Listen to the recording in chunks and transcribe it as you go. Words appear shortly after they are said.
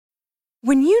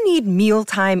When you need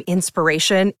mealtime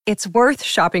inspiration, it's worth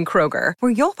shopping Kroger,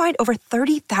 where you'll find over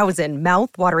 30,000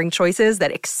 mouth-watering choices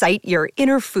that excite your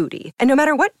inner foodie. And no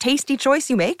matter what tasty choice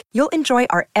you make, you'll enjoy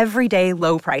our everyday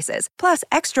low prices, plus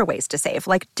extra ways to save,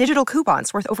 like digital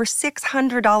coupons worth over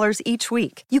 $600 each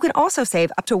week. You can also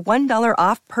save up to $1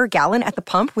 off per gallon at the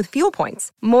pump with fuel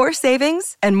points. More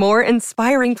savings and more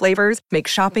inspiring flavors make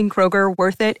shopping Kroger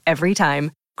worth it every time.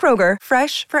 Kroger,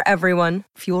 fresh for everyone.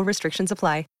 Fuel restrictions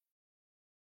apply.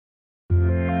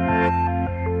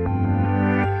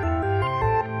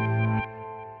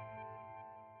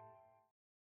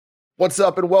 What's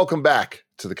up, and welcome back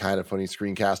to the Kind of Funny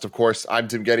Screencast. Of course, I'm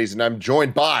Tim Geddes, and I'm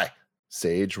joined by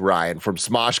Sage Ryan from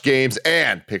Smosh Games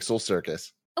and Pixel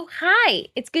Circus. Oh, hi.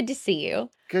 It's good to see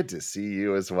you. Good to see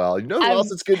you as well. You know who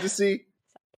else it's good to see?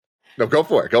 No, go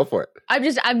for it. Go for it.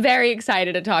 I'm very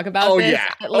excited to talk about this.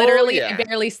 Yeah. Literally, I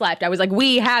barely slept. I was like,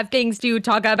 we have things to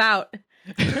talk about.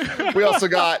 We also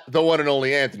got the one and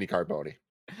only Anthony Carboni.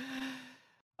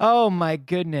 Oh my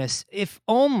goodness. If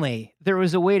only there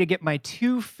was a way to get my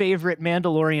two favorite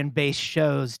Mandalorian-based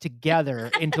shows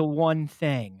together into one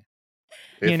thing.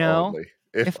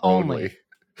 If only.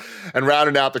 And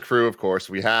rounding out the crew, of course,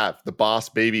 we have the boss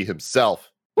baby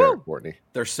himself, Derek Courtney.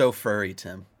 They're so furry,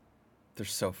 Tim. They're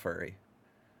so furry.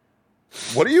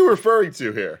 What are you referring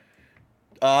to here?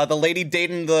 The lady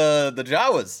dating the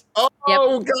Jawas. Oh,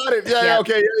 Yep. got it. Yeah,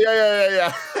 okay.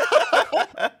 Yeah.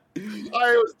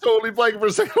 I was totally blanking for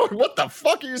a second. What the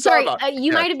fuck are you talking about?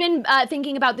 You might have been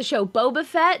thinking about the show Boba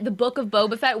Fett, the Book of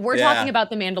Boba Fett. We're talking about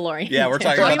The Mandalorian. Yeah, we're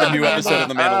talking about the new episode of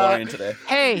The Mandalorian today.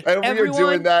 Hey, and everyone, we are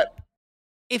doing that.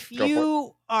 If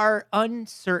you are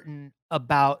uncertain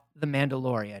about The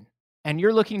Mandalorian and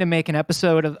you're looking to make an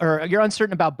episode of, or you're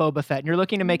uncertain about Boba Fett and you're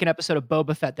looking to make an episode of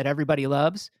Boba Fett that everybody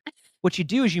loves, what you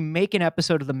do is you make an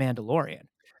episode of The Mandalorian.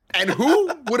 And who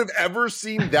would have ever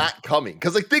seen that coming?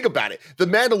 Because, like, think about it. The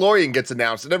Mandalorian gets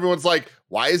announced, and everyone's like,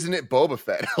 why isn't it Boba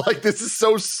Fett? Like, this is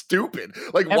so stupid.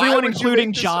 Like, everyone,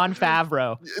 including Jon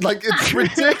Favreau. Like, it's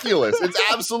ridiculous. It's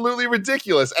absolutely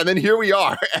ridiculous. And then here we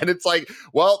are. And it's like,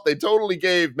 well, they totally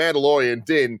gave Mandalorian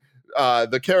Din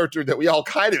the character that we all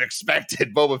kind of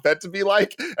expected Boba Fett to be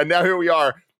like. And now here we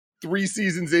are, 3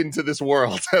 seasons into this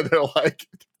world. And they're like,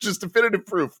 just definitive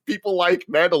proof. People like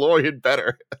Mandalorian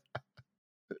better.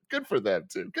 Good for them,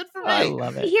 too. Good for me. I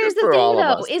love it. Here's the thing,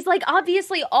 though, is like,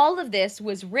 obviously all of this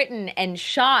was written and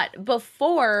shot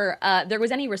before there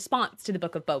was any response to the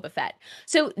Book of Boba Fett.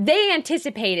 So they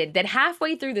anticipated that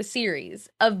halfway through the series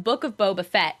of Book of Boba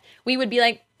Fett, we would be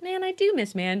like, man, I do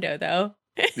miss Mando, though.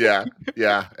 Yeah.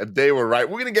 And they were right.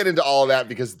 We're going to get into all of that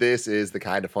because this is the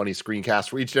Kind of Funny Screencast.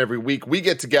 For each and every week, we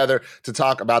get together to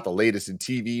talk about the latest in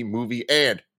TV, movie,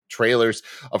 and trailers.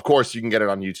 Of course, you can get it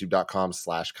on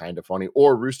youtube.com/kindoffunny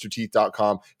or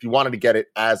roosterteeth.com. If you wanted to get it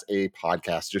as a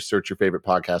podcast, just search your favorite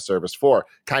podcast service for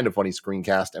Kind of Funny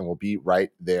Screencast and we'll be right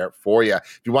there for you.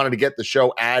 If you wanted to get the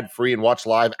show ad-free and watch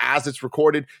live as it's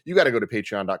recorded, you got to go to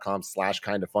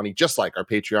patreon.com/kindoffunny, just like our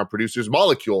Patreon producers,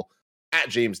 Molecule, at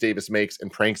James Davis Makes,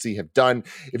 and Pranksy have done.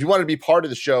 If you want to be part of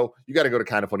the show, you got to go to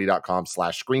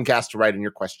kindoffunny.com/screencast to write in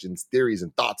your questions, theories,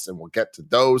 and thoughts, and we'll get to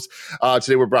those.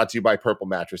 Today, we're brought to you by Purple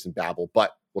Mattress and Babbel,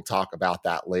 but we'll talk about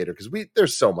that later because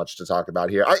there's so much to talk about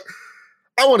here. I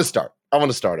want to start.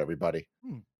 Everybody.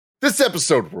 This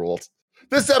episode ruled.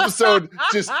 This episode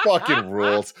just fucking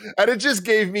rules. And it just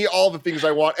gave me all the things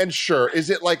I want. And sure, is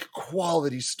it like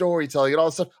quality storytelling and all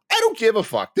this stuff? I don't give a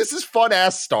fuck. This is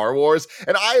fun-ass Star Wars.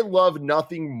 And I love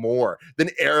nothing more than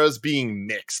eras being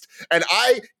mixed. And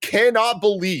I cannot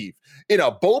believe in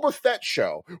a Boba Fett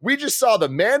show, we just saw the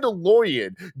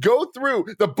Mandalorian go through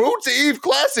the Boots of Eve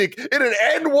Classic in an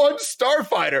N1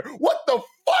 Starfighter. What the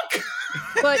fuck?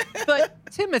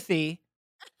 But Timothy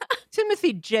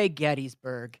J.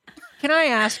 Gettysburg, can I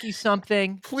ask you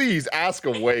something? Please ask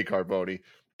away, Carboni.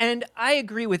 And I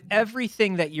agree with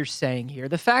everything that you're saying here.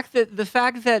 The fact that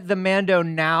the Mando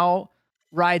now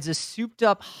rides a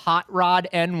souped-up hot rod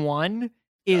N1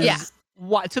 is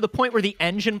to the point where the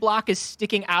engine block is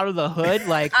sticking out of the hood,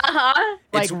 like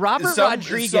Robert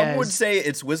Rodriguez. Some would say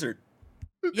it's Wizard.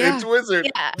 Yeah. It's Wizard.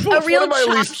 Yeah, It's a real one of my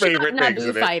chop least favorite shot things Naboo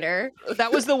in it. fighter.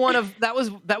 That was the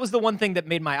one thing that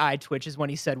made my eye twitch is when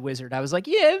he said Wizard. I was like,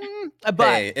 yeah, but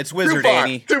Hey, it's Wizard, Too far.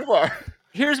 Annie. Too far.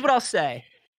 here's what I'll say.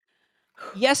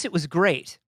 Yes, it was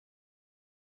great.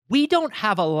 We don't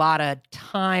have a lot of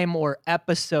time or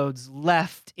episodes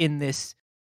left in this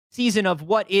season of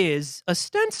what is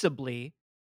ostensibly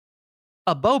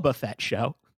a Boba Fett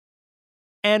show.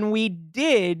 And we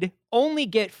did only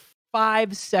get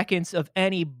 5 seconds of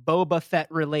any Boba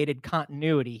Fett related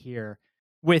continuity here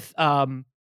with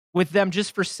with them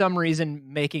just for some reason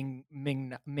making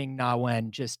Ming-Na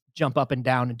Wen just jump up and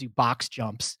down and do box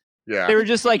jumps. Yeah. They were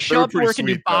just like, They show were up to work and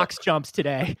do pretty sweet, though. box jumps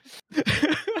today.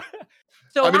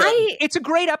 So I mean, it's a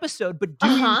great episode, but do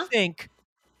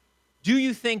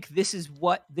you think this is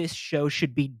what this show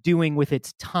should be doing with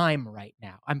its time right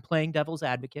now? I'm playing devil's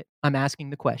advocate. I'm asking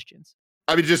the questions.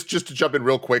 I mean, just to jump in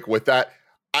real quick with that,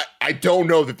 I don't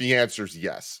know that the answer is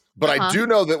yes, but I do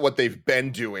know that what they've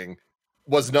been doing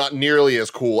was not nearly as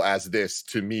cool as this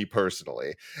to me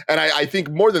personally. And I think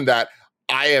more than that,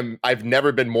 I've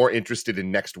never been more interested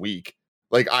in next week.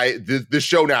 Like this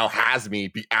show now has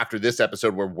me after this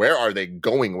episode where are they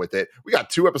going with it? We got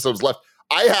 2 episodes left.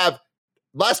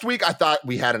 Last week, I thought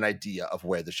we had an idea of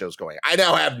where the show's going. I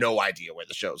now have no idea where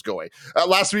the show's going.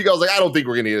 Last week, I was like, I don't think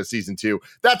we're going to get a season 2.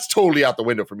 That's totally out the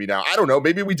window for me now. I don't know.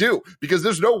 Maybe we do, because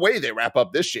there's no way they wrap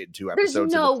up this shit in 2 episodes.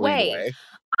 There's no way.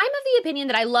 I'm of the opinion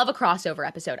that I love a crossover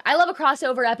episode. I love a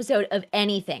crossover episode of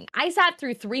anything. I sat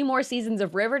through 3 more seasons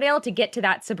of Riverdale to get to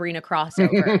that Sabrina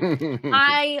crossover.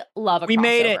 I love a crossover. We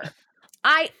made it.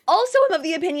 I also am of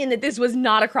the opinion that this was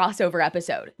not a crossover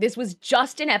episode. This was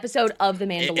just an episode of The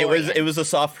Mandalorian. It was a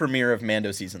soft premiere of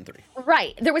Mando season 3.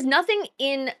 Right. There was nothing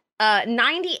in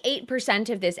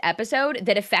 98% of this episode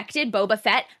that affected Boba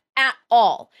Fett at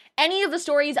all. Any of the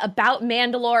stories about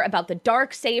Mandalore, about the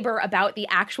Darksaber, about the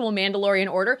actual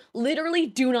Mandalorian order literally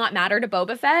do not matter to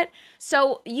Boba Fett.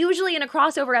 So usually in a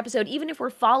crossover episode, even if we're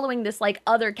following this like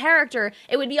other character,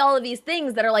 it would be all of these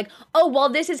things that are like, oh, while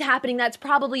this is happening, that's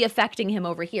probably affecting him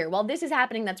over here. While this is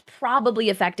happening, that's probably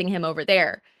affecting him over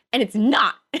there. And it's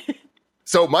not.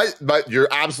 So you're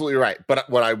absolutely right. But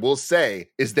what I will say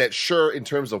is that sure, in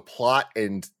terms of plot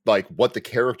and like what the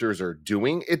characters are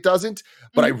doing, it doesn't.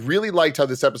 But I really liked how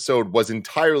this episode was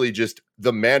entirely just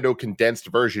the Mando condensed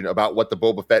version about what the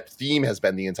Boba Fett theme has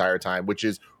been the entire time, which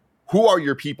is, who are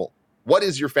your people? What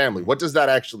is your family? What does that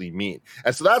actually mean?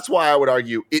 And so that's why I would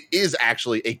argue it is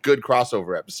actually a good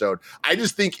crossover episode. I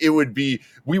just think we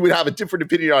would have a different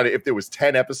opinion on it if there was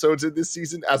 10 episodes in this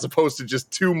season, as opposed to just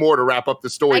 2 more to wrap up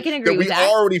the story I can agree with that.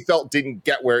 already felt didn't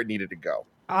get where it needed to go.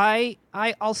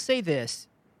 I'll say this.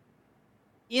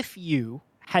 If you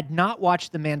had not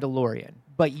watched The Mandalorian,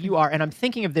 but you are, and I'm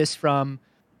thinking of this from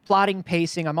plotting,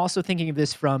 pacing. I'm also thinking of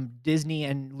this from Disney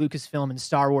and Lucasfilm and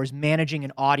Star Wars managing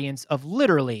an audience of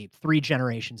literally 3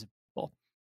 generations of people.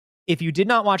 If you did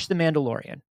not watch The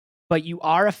Mandalorian, but you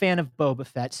are a fan of Boba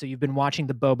Fett, so you've been watching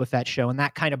the Boba Fett show, and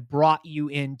that kind of brought you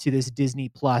into this Disney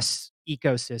Plus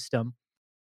ecosystem,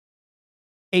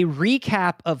 a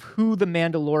recap of who the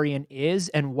Mandalorian is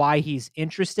and why he's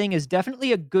interesting is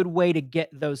definitely a good way to get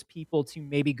those people to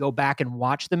maybe go back and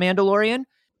watch The Mandalorian.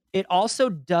 It also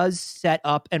does set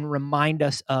up and remind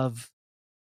us of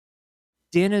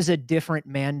Din is a different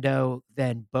Mando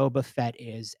than Boba Fett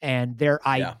is, and their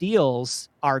ideals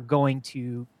are going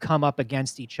to come up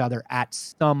against each other at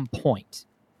some point,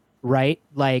 right?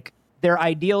 Like, their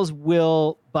ideals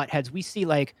will butt heads. We see,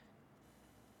 like,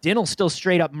 Din will still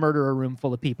straight up murder a room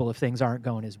full of people if things aren't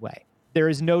going his way. There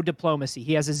is no diplomacy.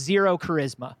 He has a 0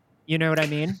 charisma. You know what I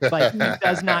mean? Like, he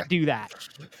does not do that.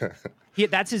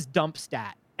 That's his dump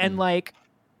stat. And like,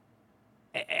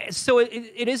 so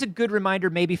it is a good reminder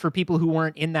maybe for people who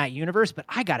weren't in that universe, but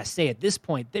I gotta say at this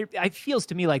point, it feels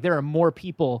to me like there are more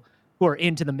people who are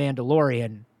into The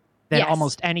Mandalorian than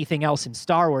almost anything else in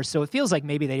Star Wars. So it feels like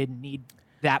maybe they didn't need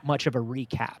that much of a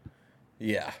recap.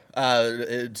 Yeah.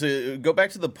 To go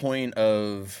back to the point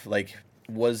of like,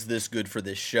 was this good for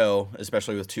this show,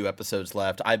 especially with 2 episodes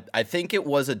left? I think it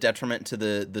was a detriment to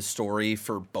the story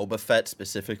for Boba Fett,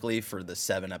 specifically for the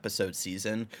 7-episode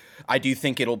season. I do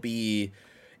think it'll be,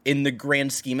 in the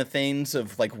grand scheme of things,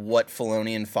 of like what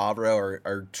Filoni and Favreau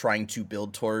are trying to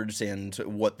build towards, and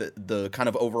what the kind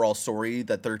of overall story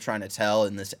that they're trying to tell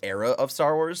in this era of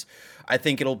Star Wars. I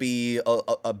think it'll be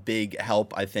a big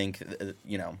help. I think,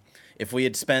 if we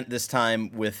had spent this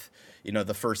time with,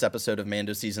 the first episode of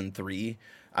Mando season 3,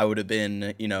 I would have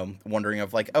been, wondering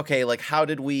of like, okay, like how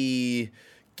did we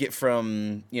get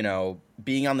from,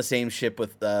 being on the same ship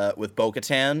with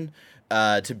Bo-Katan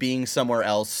to being somewhere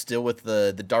else, still with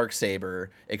the Darksaber,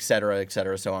 et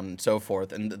cetera, so on and so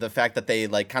forth. And the fact that they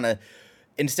like kind of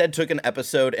instead took an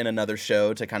episode in another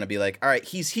show to kind of be like, all right,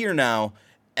 he's here now,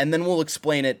 and then we'll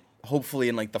explain it hopefully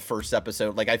in like the first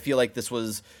episode. Like, I feel like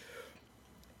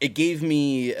it gave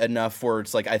me enough where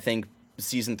it's like, I think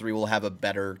season 3 will have a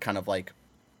better kind of like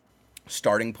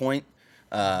starting point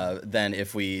than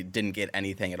if we didn't get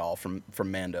anything at all from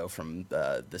Mando from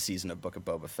the season of Book of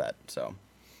Boba Fett. So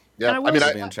yeah, it'll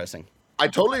be interesting. I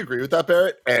totally agree with that,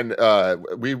 Barrett. And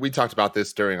we talked about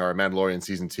this during our Mandalorian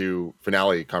season 2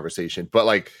 finale conversation. But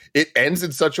like, it ends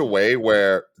in such a way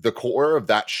where the core of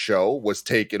that show was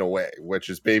taken away, which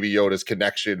is Baby Yoda's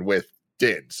connection with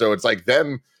Din. So it's like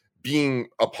them being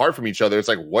apart from each other. It's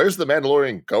like, where's the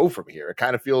Mandalorian go from here? It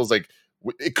kind of feels like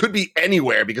it could be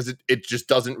anywhere because it just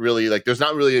doesn't really, like, there's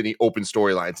not really any open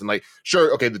storylines. And like,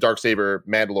 sure, okay, the Darksaber,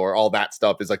 Mandalore, all that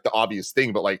stuff is like the obvious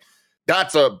thing, but like,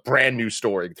 that's a brand new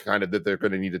story kind of that they're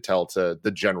going to need to tell to the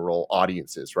general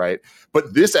audiences, right?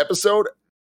 But this episode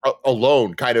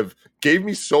alone kind of gave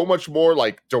me so much more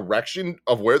like direction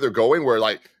of where they're going, where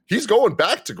like he's going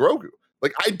back to Grogu.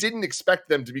 Like, I didn't expect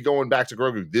them to be going back to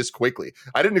Grogu this quickly.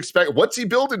 I didn't expect. What's he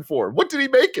building for? What did he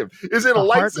make him? Is it a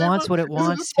heart lightsaber? wants what it Is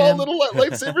wants, it a small Tim. little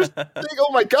lightsaber thing?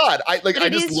 Oh my god! I But I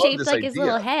it just is love shaped this like idea. his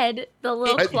little head. The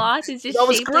little cloth is just that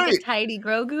was shaped like a great. tiny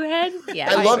Grogu head.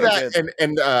 Yeah, I love so that, good.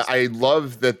 and I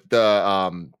love that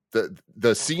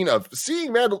the scene of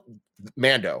seeing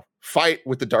Mando fight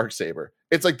with the Darksaber.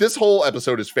 It's like this whole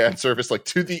episode is fan service, like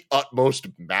to the utmost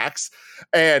max.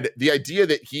 And the idea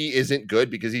that he isn't good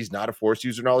because he's not a Force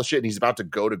user and all this shit, and he's about to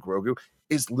go to Grogu.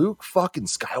 Is Luke fucking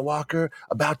Skywalker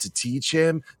about to teach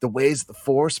him the ways of the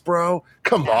Force, bro?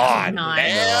 Come on, not.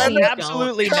 man. Please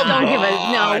Absolutely Come not. Don't give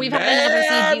us no. on, We've had enough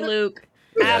man. of CG Luke.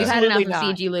 We've had Absolutely enough of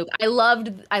not. CG Luke.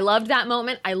 I loved that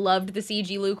moment. I loved the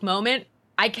CG Luke moment.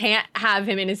 I can't have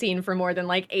him in a scene for more than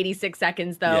like 86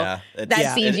 seconds though. Yeah, That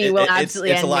Yeah. CG will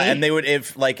absolutely it's a end lot. me. And they would,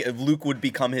 if Luke would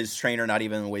become his trainer, not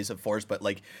even in ways of Force, but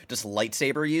like just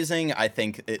lightsaber using, I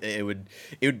think it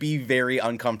would be very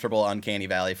uncomfortable, uncanny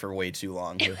valley for way too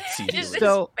long with CG Just Luke. his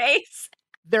So- face.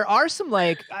 There are some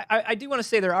like I do want to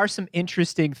say there are some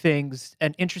interesting things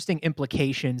and interesting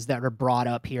implications that are brought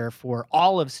up here for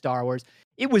all of Star Wars.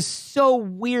 It was so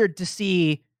weird to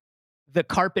see the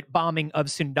carpet bombing of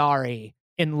Sundari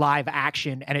in live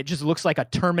action, and it just looks like a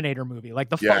Terminator movie, like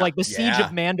the Siege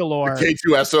of Mandalore.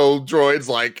 K2SO droids,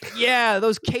 like Yeah,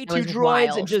 those K2 was droids,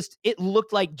 wild. and just it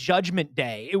looked like Judgment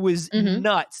Day. It was Mhm.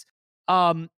 nuts.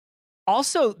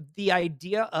 Also, the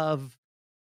idea of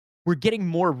we're getting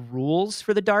more rules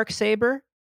for the Darksaber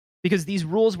because these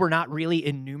rules were not really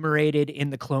enumerated in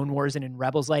the Clone Wars and in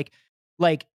Rebels.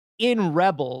 Like in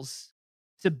Rebels,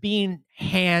 Sabine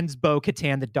hands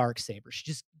Bo-Katan the Darksaber.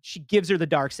 She gives her the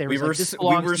Darksaber. We It's were like, this s- we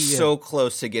belongs were to you. so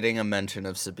close to getting a mention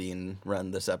of Sabine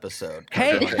Wren this episode.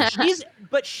 Hey, Okay.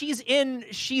 she's in the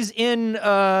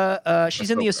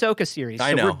Ahsoka series.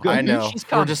 I so know, we're good. I know. She's We're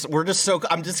coming. just so.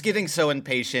 I'm just getting so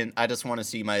impatient. I just want to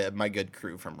see my good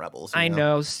crew from Rebels. you I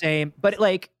know, same. But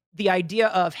like the idea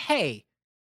of, hey,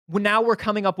 now we're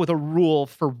coming up with a rule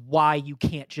for why you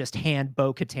can't just hand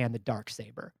Bo-Katan the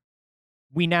Darksaber.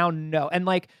 We now know. And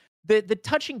like the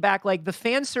touching back, like the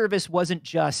fan service wasn't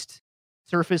just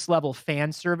surface level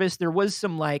fan service. There was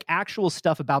some like actual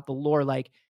stuff about the lore. Like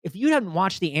if you hadn't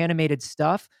watched the animated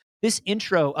stuff, this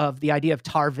intro of the idea of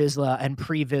Tar Vizsla and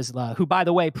Pre Vizsla, who by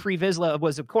the way, Pre Vizsla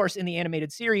was of course in the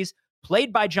animated series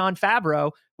played by Jon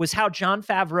Favreau, was how Jon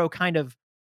Favreau kind of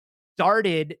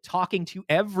started talking to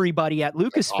everybody at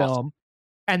Lucasfilm. awesome.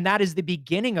 And that is the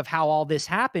beginning of how all this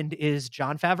happened is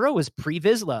Jon Favreau was Pre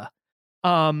Vizsla.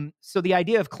 So the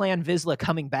idea of Clan Vizsla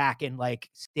coming back and like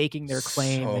staking their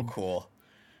claim. So and cool.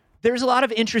 there's a lot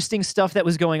of interesting stuff that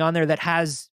was going on there that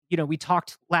has, we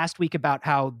talked last week about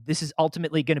how this is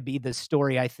ultimately going to be the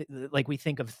story. Like we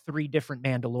think of 3 different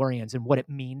Mandalorians and what it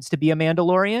means to be a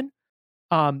Mandalorian.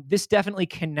 This definitely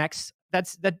connects.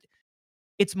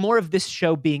 It's more of this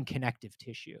show being connective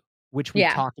tissue, which we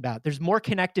Yeah. talked about. There's more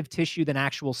connective tissue than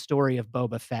actual story of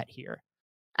Boba Fett here.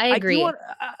 I agree.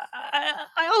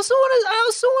 I also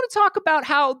want to talk about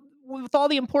how, with all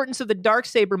the importance of the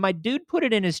Darksaber, my dude put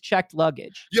it in his checked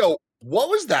luggage. yo, what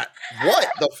was that? What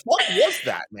the fuck was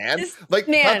that, man? This Like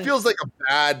man. that feels like a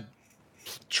bad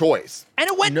choice. And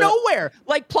it went No. nowhere.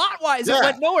 Like plot-wise, Yeah. it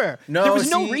went nowhere. No, there was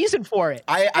no see, reason for it.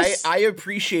 I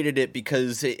appreciated it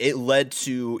because it led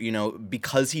to,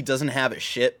 because he doesn't have a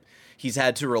ship, he's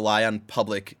had to rely on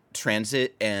public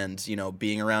transit and,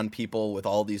 being around people with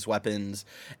all these weapons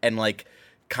and like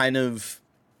kind of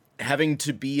having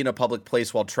to be in a public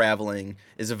place while traveling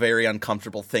is a very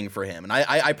uncomfortable thing for him. And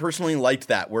I personally liked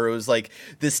that, where it was like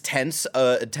this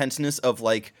tenseness of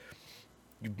like,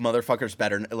 you motherfuckers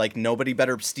better, like, nobody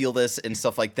better steal this and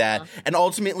stuff like that. And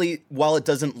ultimately, while it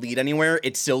doesn't lead anywhere,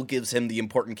 it still gives him the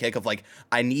important kick of like,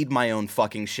 I need my own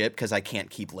fucking ship because I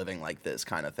can't keep living like this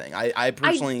kind of thing. I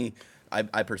personally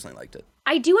liked it.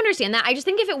 I do understand that. I just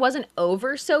think if it wasn't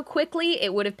over so quickly,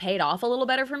 it would have paid off a little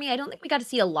better for me. I don't think we got to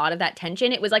see a lot of that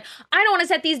tension. It was like, I don't want to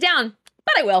set these down.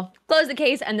 but I will close the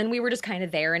case. And then we were just kind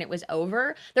of there and it was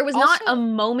over. There was not a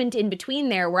moment in between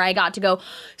there where I got to go,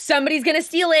 somebody's going to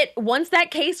steal it. Once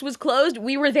that case was closed,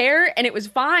 we were there and it was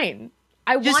fine.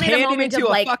 I Just wanted a hand it moment into of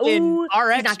a like, fucking ooh,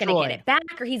 RX he's not going to droid. get it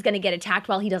back, or he's going to get attacked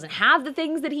while he doesn't have the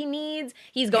things that he needs.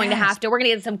 He's going to Yes. have to, we're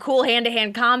going to get some cool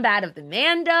hand-to-hand combat of the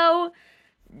Mando.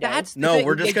 That's the No, thing.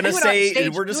 we're just Like, gonna you and I- say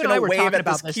Sage, we're just you and I gonna were wave talking at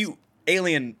about this cute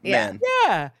alien Yeah. man.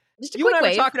 Yeah. Just a You and quick I were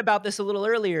wave. talking about this a little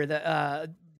earlier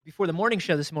before the morning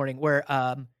show this morning, where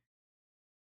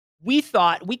we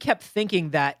kept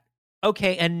thinking that,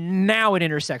 okay, and now it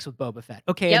intersects with Boba Fett.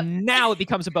 Okay, Yep. and now it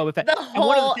becomes a Boba Fett. The And one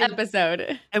of the whole things-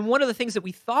 episode. And one of the things that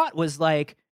we thought was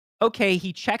like, okay,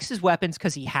 he checks his weapons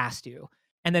because he has to.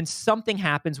 And then something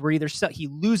happens where either he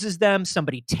loses them,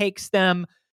 somebody takes them,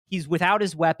 he's without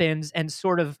his weapons, and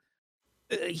sort of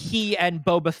he and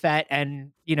Boba Fett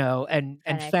and, and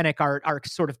Fennec are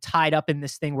sort of tied up in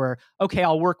this thing where, okay,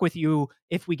 I'll work with you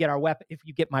if you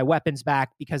get my weapons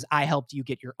back because I helped you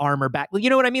get your armor back. Well, you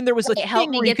know what I mean? There was a Help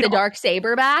thing me where you get the could- dark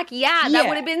saber back. Yeah, that Yeah.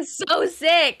 would have been so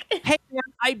sick. Hey,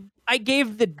 man, I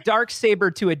gave the dark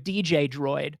saber to a DJ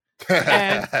droid.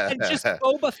 and just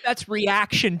Boba Fett's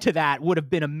reaction to that would have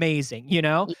been amazing,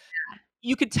 Yeah.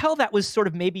 You could tell that was sort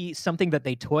of maybe something that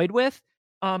they toyed with.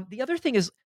 The other thing is,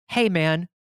 hey man,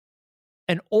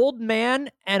 an old man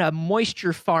and a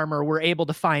moisture farmer were able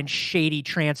to find shady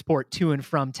transport to and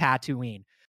from Tatooine.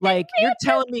 Like, you're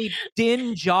telling me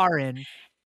Din Djarin,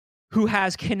 who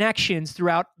has connections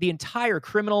throughout the entire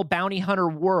criminal bounty hunter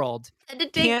world, Had to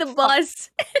take Can't the bus.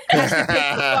 has to take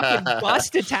the fucking bus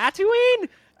to Tatooine?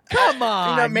 Come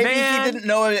on, Maybe man. he didn't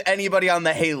know anybody on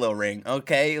the Halo ring,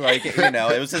 okay? Like,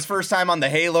 it was his first time on the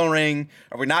Halo ring.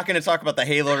 Are we not going to talk about the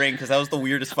Halo ring? Because that was the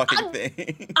weirdest fucking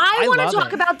thing. I want love to talk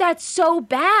it. about that so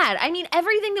bad. I mean,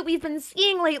 everything that we've been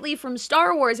seeing lately from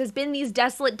Star Wars has been these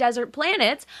desolate desert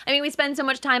planets. I mean, we spend so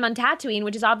much time on Tatooine,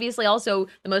 which is obviously also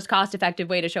the most cost-effective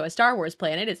way to show a Star Wars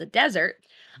planet is a desert.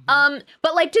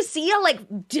 But like to see a like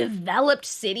developed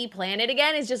city planet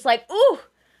again is just like, ooh.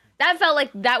 That felt like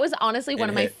that was honestly one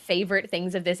of my favorite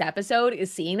things of this episode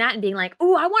is seeing that and being like,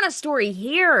 ooh, I want a story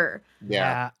here. Yeah.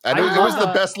 Yeah. And it was the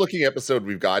love- best looking episode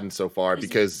we've gotten so far It's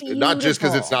because not just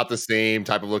because it's beautiful. not the same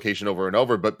type of location over and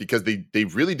over, but because they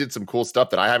really did some cool stuff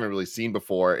that I haven't really seen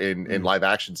before in live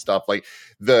action stuff. Like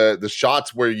the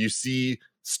shots where you see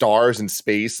stars in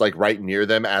space, like right near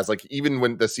them, as like even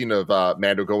when the scene of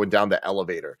Mando going down the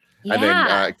elevator. Yeah. And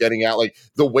then getting out, like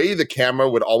the way the camera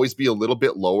would always be a little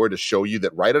bit lower to show you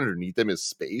that right underneath them is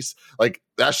space. Like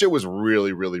that shit was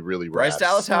really, really, really Bryce rad.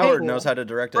 Dallas Howard cool. knows how to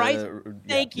direct Bryce, a...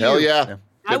 Thank you. Hell yeah. Yeah.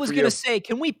 I Good was for going you. to say,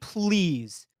 can we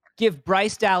please give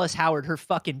Bryce Dallas Howard her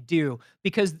fucking due?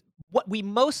 Because what we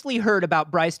mostly heard about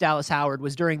Bryce Dallas Howard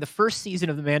was during the first season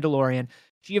of The Mandalorian.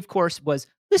 She, of course, was,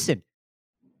 listen,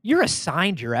 you're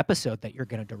assigned your episode that you're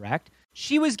going to direct.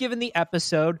 She was given the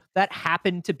episode that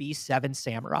happened to be Seven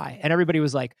Samurai. And everybody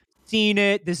was like, seen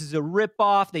it. This is a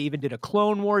ripoff. They even did a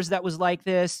Clone Wars that was like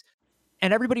this.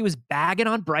 And everybody was bagging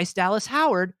on Bryce Dallas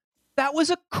Howard. That was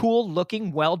a cool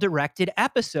looking, well-directed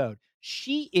episode.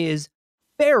 She is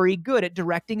very good at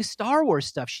directing Star Wars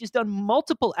stuff. She's done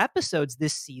multiple episodes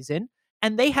this season,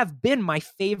 and they have been my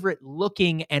favorite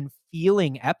looking and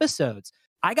feeling episodes.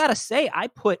 I gotta say, I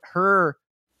put her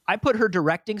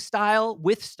directing style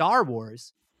with Star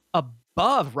Wars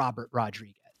above Robert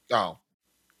Rodriguez. Oh,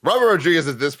 Robert Rodriguez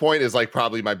at this point is like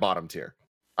probably my bottom tier.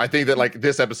 I think that like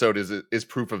this episode is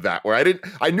proof of that. Where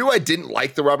I knew I didn't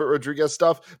like the Robert Rodriguez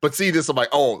stuff, but see this, I'm like,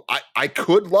 oh, I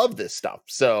could love this stuff.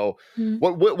 So, Mhm.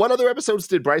 what other episodes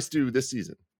did Bryce do this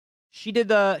season? She did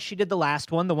the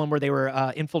last one, the one where they were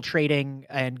infiltrating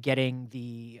and getting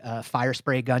the fire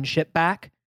spray gunship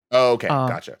back. Oh, okay,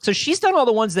 gotcha. So she's done all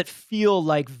the ones that feel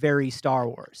like very Star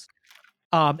Wars.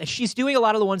 And she's doing a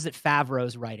lot of the ones that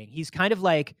Favreau's writing. He's kind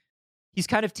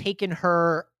of taken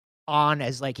her on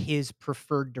as like his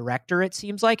preferred director, it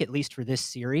seems like, at least for this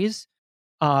series.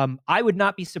 I would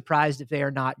not be surprised if they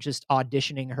are not just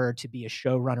auditioning her to be a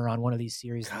showrunner on one of these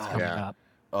series that's God, coming yeah. up.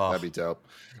 Oh, That'd be dope.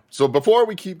 So before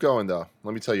we keep going though,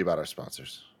 let me tell you about our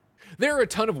sponsors. There are a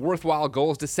ton of worthwhile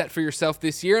goals to set for yourself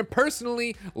this year, and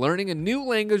personally, learning a new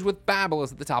language with Babbel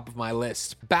is at the top of my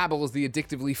list. Babbel is the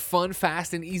addictively fun,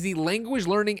 fast, and easy language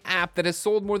learning app that has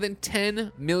sold more than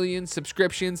 10 million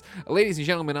subscriptions. Ladies and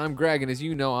gentlemen, I'm Greg, and as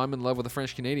you know, I'm in love with a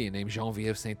French Canadian named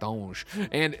Geneviève Saint-Onge.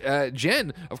 And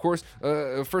Jen, of course,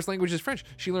 first language is French.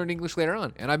 She learned English later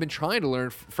on, and I've been trying to learn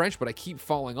French, but I keep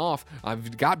falling off.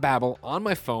 I've got Babbel on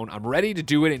my phone. I'm ready to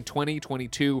do it in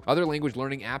 2022. Other language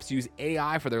learning apps use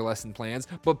AI for their lessons, lesson plans,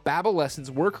 but Babbel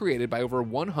lessons were created by over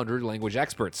 100 language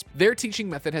experts. Their teaching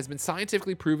method has been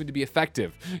scientifically proven to be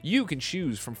effective. You can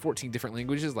choose from 14 different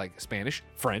languages like Spanish,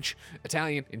 French,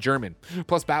 Italian, and German.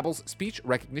 Plus, Babbel's speech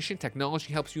recognition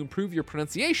technology helps you improve your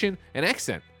pronunciation and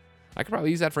accent. I could probably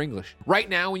use that for English. Right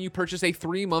now, when you purchase a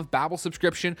 3-month Babbel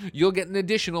subscription, you'll get an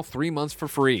additional 3 months for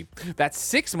free. That's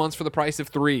 6 months for the price of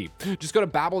 3. Just go to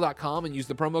Babbel.com and use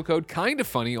the promo code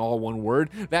KINDAFUNNY, all one word.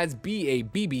 That's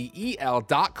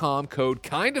BABBEL.com, code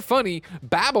KINDAFUNNY.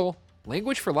 Babbel,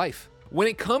 language for life. When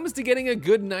it comes to getting a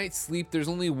good night's sleep, there's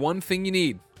only one thing you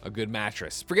need. A good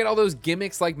mattress. Forget all those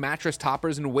gimmicks like mattress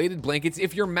toppers and weighted blankets.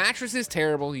 If your mattress is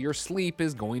terrible, your sleep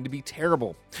is going to be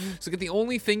terrible. So get the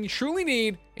only thing you truly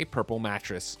need, a Purple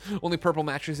mattress. Only Purple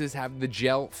mattresses have the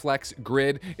Gel Flex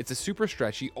Grid. It's a super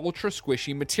stretchy, ultra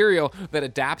squishy material that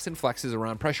adapts and flexes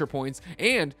around pressure points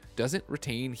and doesn't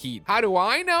retain heat. How do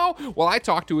I know? Well, I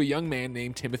talked to a young man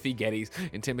named Timothy Geddes,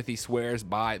 and Timothy swears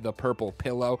by the Purple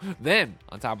pillow. Then,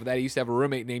 on top of that, he used to have a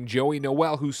roommate named Joey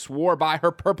Noel who swore by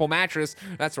her Purple mattress.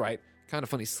 That's right. Kind of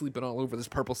funny sleeping all over this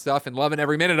Purple stuff and loving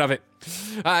every minute of it.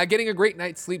 Getting a great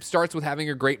night's sleep starts with having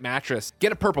a great mattress.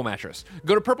 Get a Purple mattress.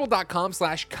 Go to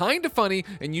purple.com/kindafunny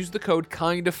and use the code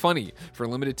kindafunny. For a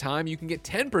limited time, you can get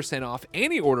 10% off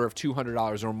any order of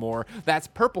 $200 or more. That's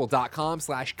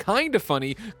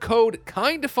purple.com/kindafunny, code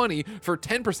kindafunny for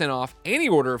 10% off any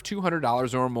order of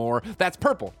 $200 or more. That's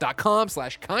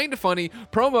purple.com/kindafunny,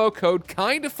 promo code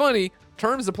kindafunny.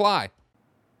 Terms apply.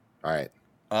 All right.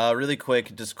 Really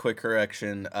quick, just quick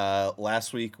correction.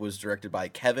 Last week was directed by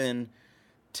Kevin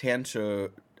Tancho.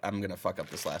 I'm gonna fuck up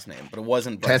this last name, but it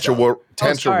wasn't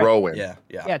Tancharoen. Yeah.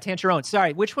 Yeah, Tancharoen.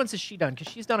 Sorry, which ones has she done?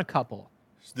 Because she's done a couple.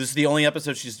 This is the only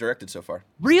episode she's directed so far.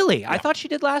 Really? Yeah. I thought she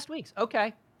did last week's.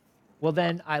 Okay. Well,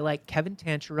 then I like Kevin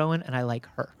Tancharoen and I like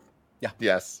her. Yeah.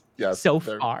 Yes. So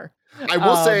far. I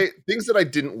will say things that I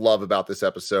didn't love about this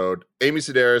episode. Amy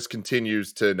Sedaris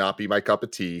continues to not be my cup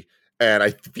of tea. And I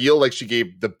feel like she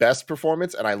gave the best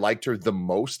performance, and I liked her the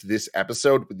most this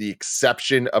episode, with the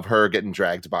exception of her getting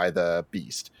dragged by the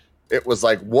beast. It was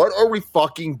like, what are we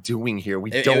fucking doing here?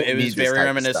 We don't need this. It was very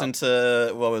reminiscent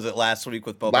to, what was it, last week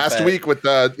with Boba Fett? Last week with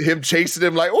him chasing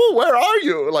him like, oh, where are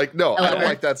you? Like, no, I don't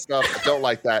like that stuff. I don't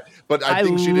like that. But I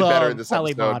think she did better in this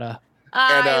episode.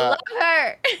 I love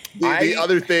her. The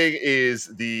other thing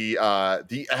is the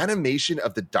animation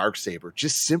of the Darksaber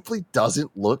just simply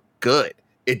doesn't look good.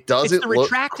 It doesn't look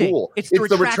cool. It's the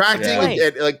retracting.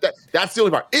 And like that's the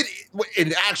only part. It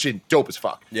in action, dope as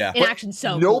fuck. Yeah, in action,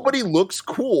 so nobody looks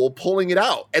cool pulling it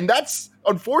out, and that's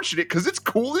unfortunate because it's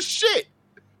cool as shit.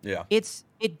 Yeah,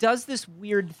 it does this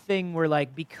weird thing where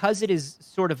like because it is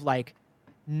sort of like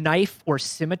knife or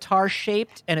scimitar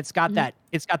shaped, and it's got that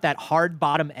hard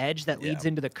bottom edge that leads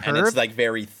into the curve, and it's like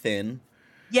very thin.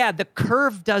 Yeah, the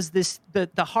curve does this,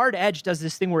 the hard edge does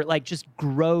this thing where it like just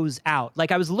grows out.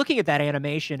 Like I was looking at that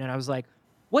animation and I was like,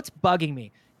 what's bugging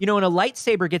me? You know, and a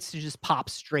lightsaber gets to just pop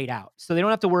straight out. So they don't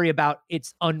have to worry about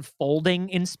its unfolding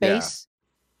in space.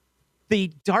 Yeah.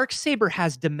 The Darksaber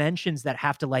has dimensions that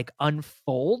have to like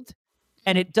unfold.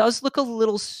 And it does look a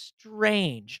little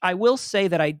strange. I will say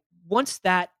that once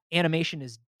that animation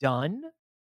is done,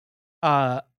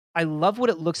 I love what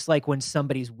it looks like when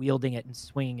somebody's wielding it and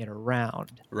swinging it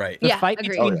around. Right. The fight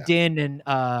between Din and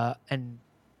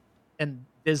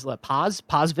Vizsla, Paz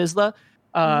Vizsla,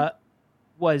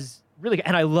 was really good.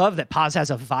 And I love that Paz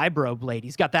has a vibro blade.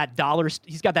 He's got that dollar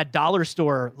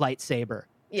store lightsaber.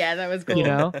 Yeah, that was cool. You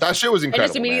know? That shit was incredible. And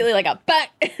just immediately like a butt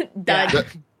done.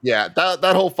 Yeah,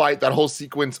 that whole fight, that whole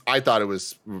sequence, I thought it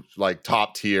was like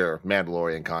top tier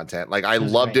Mandalorian content. Like I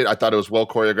loved it. I thought it was well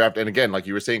choreographed. And again, like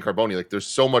you were saying, Carboni, like there's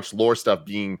so much lore stuff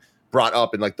being brought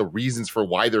up and like the reasons for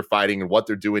why they're fighting and what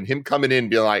they're doing. Him coming in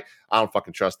being like, I don't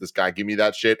fucking trust this guy. Give me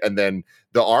that shit. And then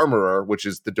the Armorer, which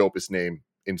is the dopest name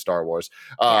in Star Wars,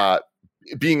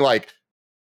 being like,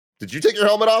 did you take your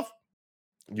helmet off?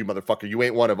 You motherfucker, you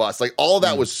ain't one of us. Like all of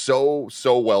that was so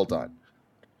well done.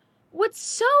 What's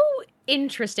so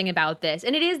interesting about this,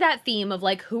 and it is that theme of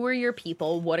like, who are your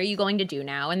people? What are you going to do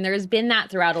now? And there's been that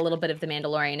throughout a little bit of The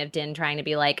Mandalorian, of Din trying to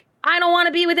be like, I don't want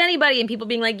to be with anybody, and people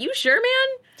being like, you sure, man?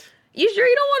 You sure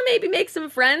you don't want to maybe make some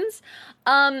friends?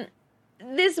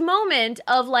 This moment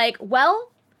of like, well,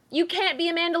 you can't be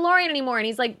a Mandalorian anymore. And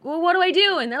he's like, well, what do I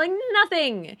do? And they're like,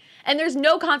 nothing. And there's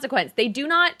no consequence. They do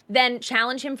not then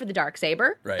challenge him for the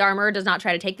Darksaber. Right. The Armorer does not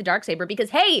try to take the Darksaber because,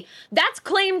 hey, that's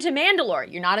claim to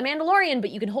Mandalore. You're not a Mandalorian,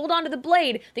 but you can hold on to the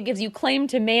blade that gives you claim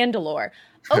to Mandalore.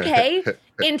 Okay,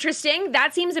 interesting.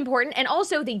 That seems important. And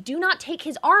also, they do not take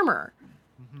his armor.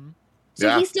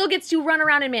 So he still gets to run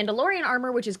around in Mandalorian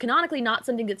armor, which is canonically not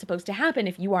something that's supposed to happen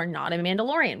if you are not a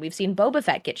Mandalorian. We've seen Boba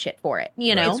Fett get shit for it,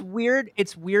 you know? It's weird.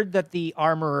 It's weird that the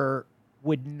armorer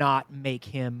would not make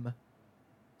him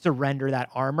surrender that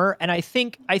armor. And I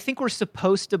think we're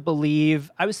supposed to believe,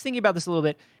 I was thinking about this a little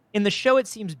bit. In the show, it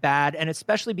seems bad, and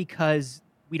especially because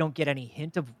we don't get any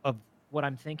hint of what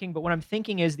I'm thinking. But what I'm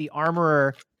thinking is the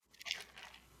armorer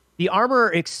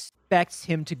expects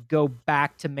him to go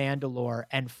back to Mandalore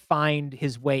and find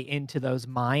his way into those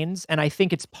mines. And I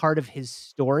think it's part of his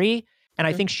story. And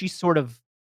I think she sort of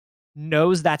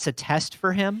knows that's a test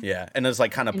for him. Yeah, and is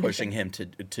like kind of pushing him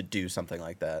to do something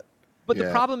like that. But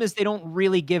the problem is they don't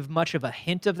really give much of a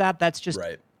hint of that. That's just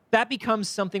that becomes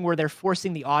something where they're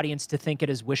forcing the audience to think it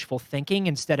is wishful thinking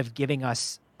instead of giving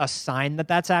us a sign that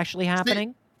that's actually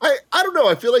happening. I don't know.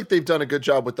 I feel like they've done a good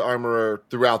job with the armorer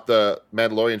throughout the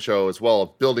Mandalorian show as well,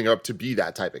 of building up to be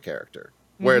that type of character.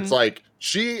 Where it's like,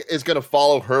 she is going to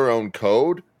follow her own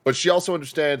code, but she also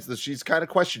understands that she's kind of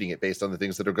questioning it based on the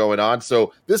things that are going on.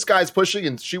 So this guy's pushing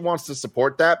and she wants to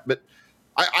support that. But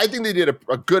I think they did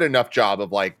a good enough job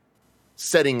of like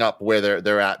setting up where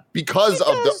they're at because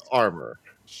of the armor.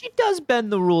 She does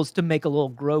bend the rules to make a little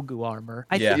Grogu armor.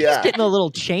 I think he's Yeah. getting a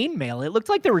little chainmail. It looked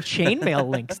like there were chainmail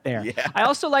links there. I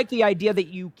also like the idea that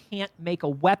you can't make a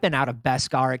weapon out of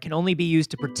Beskar. It can only be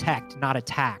used to protect, not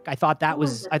attack. I thought that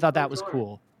was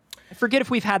cool. I forget if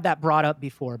we've had that brought up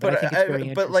before, but I think it's very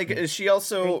interesting. But like, she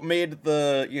also made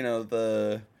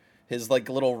his like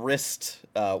little wrist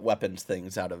weapons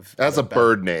things out of. That's a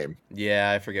bird name.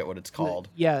 Yeah, I forget what it's called.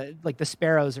 Yeah, like the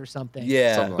sparrows or something.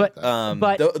 Yeah, something but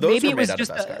like those maybe were it was made out of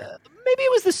just Beskar. maybe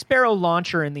it was the sparrow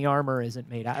launcher in the armor isn't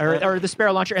made out, or the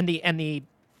sparrow launcher and the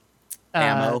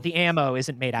ammo. The ammo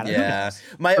isn't made out of. Yeah,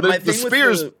 my But my the thing with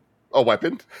spear's a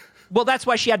weapon. Well, that's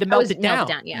why she had to melt it down.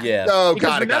 Yeah. Oh, Because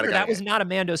got remember, it. that was not a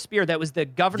Mando spear. That was the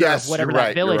governor Yes, of whatever you're that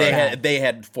right, village you're right. had. They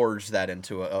had forged that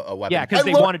into a weapon. Yeah, because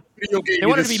they wanted to be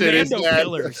Mando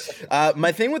killers.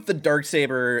 My thing with the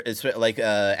Darksaber is like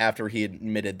after he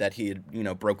admitted that he had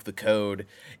broke the code,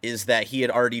 is that he had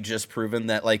already just proven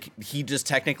that like he just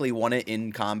technically won it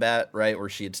in combat, right? Where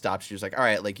she had stopped. She was like, all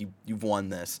right, like you've won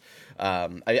this.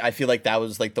 I feel like that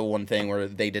was like the one thing where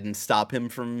they didn't stop him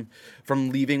from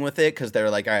leaving with it, because they're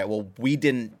like, all right, well, we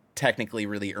didn't technically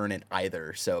really earn it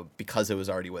either, so because it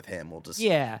was already with him, we'll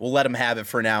we'll let him have it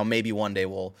for now. Maybe one day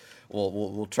we'll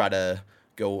try to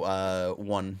go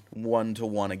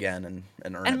 1-to-1 again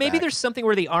and earn it. And maybe back. there's something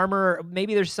where the armorer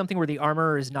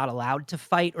is not allowed to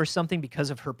fight or something because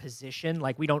of her position.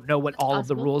 Like, we don't know what all of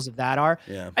the rules of that are.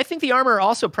 Yeah. I think the armorer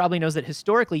also probably knows that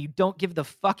historically you don't give the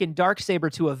fucking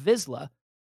Darksaber to a Vizsla.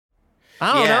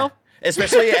 I don't know.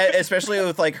 Especially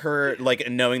with like her like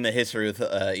knowing the history with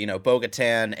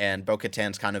Bo-Katan and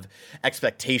Bo-Katan's kind of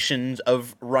expectations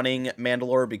of running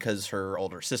Mandalore, because her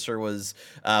older sister was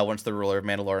once the ruler of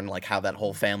Mandalore, and like how that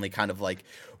whole family kind of like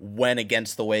went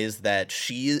against the ways that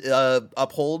she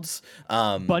upholds.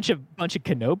 Bunch of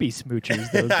Kenobi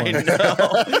smoochers. Those I ones. know.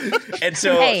 And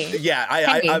so I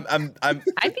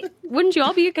think, wouldn't you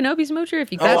all be a Kenobi smoocher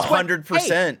if you could?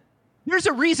 100%. There's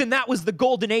a reason that was the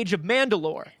golden age of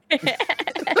Mandalore.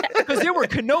 Because there were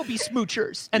Kenobi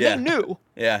smoochers, and they knew.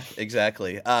 Yeah,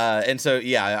 exactly. And so,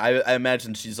 I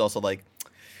imagine she's also like,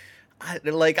 I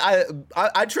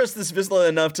trust this Vizsla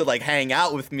enough to like hang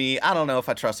out with me. I don't know if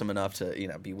I trust him enough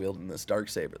to be wielding this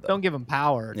Darksaber though. Don't give him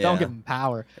power. Yeah. Don't give him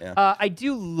power. Yeah. I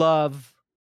do love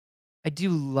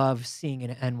seeing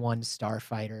an N1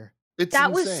 starfighter. It's that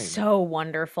insane. was so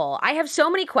wonderful. I have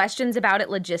so many questions about it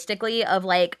logistically of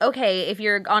like, okay, if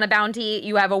you're on a bounty,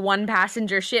 you have a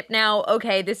 1-passenger ship now.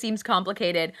 Okay, this seems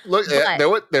complicated. Look,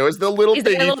 But there was the little is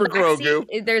there a thingy little for Grogu.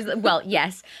 backseat?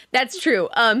 Yes, that's true.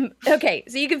 Okay,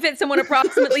 so you can fit someone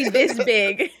approximately this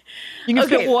big. You can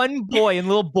fit one boy in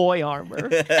little boy armor.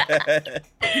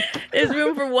 There's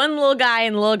room for one little guy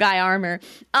in little guy armor.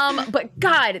 But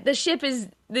God, the ship was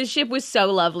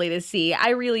so lovely to see.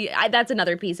 That's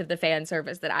another piece of the fan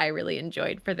service that I really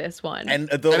enjoyed for this one.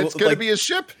 And And it's going to be a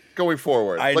ship going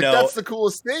forward. I know. That's the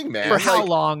coolest thing, man. For how Like,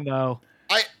 long, though?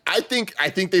 I think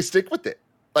they stick with it.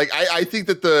 Like I think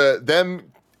that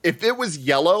if it was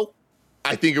yellow,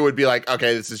 I think it would be like,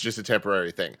 okay, this is just a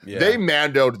temporary thing. Yeah. They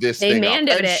Mandoed this They thing Mandoed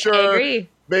up. And it. I sure, agree.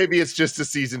 maybe it's just a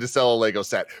season to sell a Lego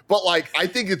set. But like, I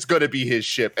think it's going to be his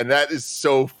ship, and that is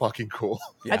so fucking cool.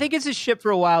 Yeah. I think it's a ship for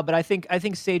a while, but I think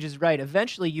Sage is right.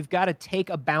 Eventually, you've got to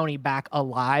take a bounty back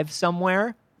alive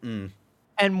somewhere. And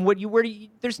And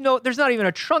there's not even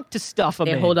a trunk to stuff them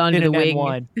They in. hold on to in the an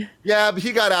wing. N1. Yeah, but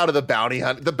he got out of the bounty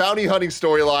hunt. The bounty hunting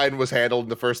storyline was handled in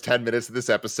the first 10 minutes of this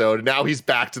episode. And now he's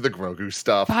back to the Grogu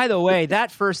stuff. By the way,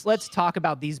 let's talk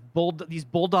about these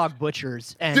bulldog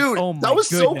butchers. And, Dude, oh my that was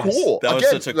so goodness. cool. That was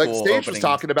Again, such a like cool Stage was opening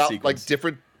talking about sequence.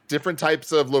 like different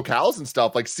types of locales and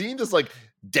stuff. Like seeing this like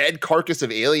dead carcass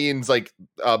of aliens like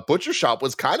butcher shop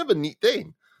was kind of a neat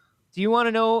thing. Do you want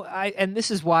to know? And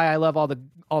this is why I love all the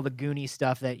Goonie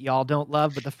stuff that y'all don't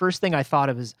love. But the first thing I thought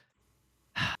of is,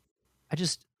 I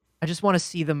just want to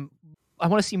see them. I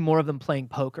want to see more of them playing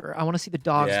poker. I want to see the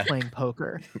dogs playing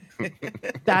poker.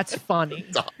 That's funny.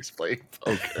 Dogs playing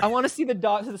poker. I want to see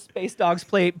the space dogs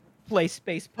play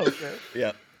space poker.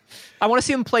 Yeah. I want to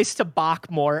see them play Stabak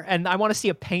more, and I want to see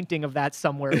a painting of that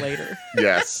somewhere later.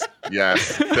 Yes. In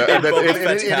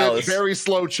a very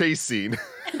slow chase scene.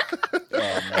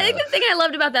 I think the thing I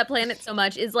loved about that planet so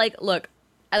much is like, look,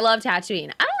 I love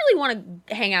Tatooine. I don't really want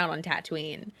to hang out on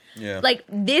Tatooine. Yeah. Like,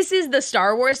 this is the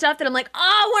Star Wars stuff that I'm like, oh,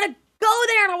 I want to go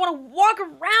there and I want to walk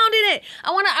around in it.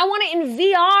 I want it in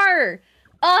VR.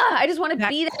 I just want to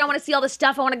be there. I want to see all the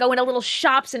stuff. I want to go into little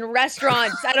shops and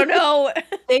restaurants. I don't know.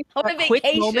 I want a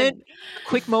vacation.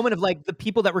 Quick moment of like the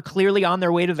people that were clearly on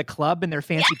their way to the club in their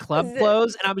fancy club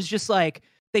clothes. And I was just like,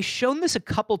 they've shown this a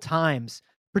couple times,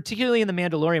 particularly in The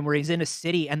Mandalorian, where he's in a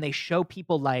city and they show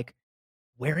people like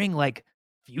wearing like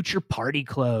future party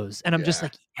clothes. And I'm just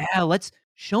like, yeah, let's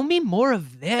show me more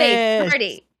of this. Space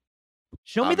party.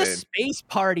 Show me the space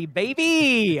party,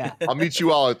 baby. I'll meet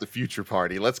you all at the future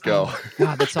party. Let's go. Oh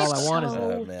God, that's all I want is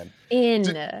Oh,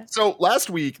 man. So last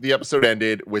week, the episode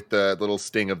ended with the little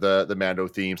sting of the Mando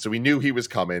theme. So we knew he was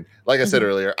coming. Like I said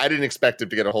earlier, I didn't expect him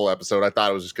to get a whole episode. I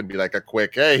thought it was just going to be like a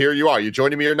quick, hey, here you are. You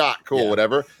joining me or not? Cool,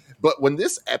 whatever. But when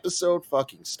this episode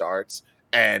fucking starts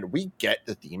and we get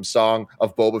the theme song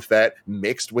of Boba Fett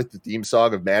mixed with the theme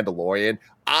song of Mandalorian,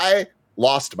 I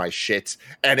lost my shit.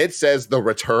 And it says the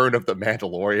return of the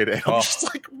Mandalorian. And I'm just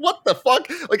like, what the fuck?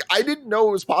 Like, I didn't know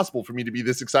it was possible for me to be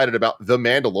this excited about the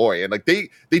Mandalorian. Like, they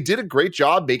did a great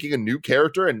job making a new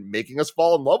character and making us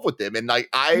fall in love with him. And like,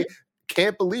 I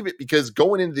can't believe it, because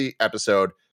going into the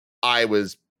episode, I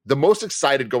was the most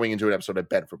excited going into an episode I've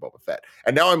been for Boba Fett.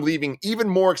 And now I'm leaving even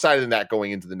more excited than that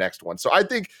going into the next one. So I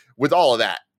think with all of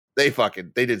that, they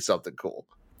did something cool.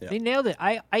 Yeah. They nailed it.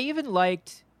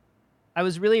 I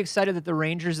was really excited that the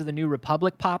Rangers of the New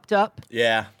Republic popped up.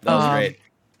 Yeah, that was great.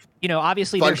 You know,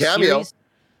 obviously Fun their cameo. series.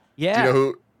 Yeah.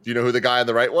 Do you know who the guy on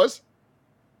the right was?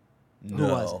 Who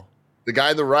was it? The guy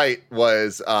on the right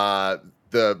was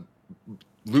the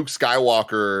Luke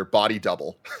Skywalker body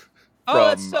double. Oh,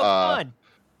 that's so fun.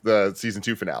 The season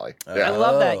 2 finale. I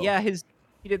love that. Yeah,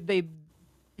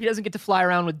 he doesn't get to fly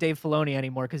around with Dave Filoni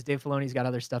anymore because Dave Filoni's got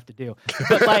other stuff to do.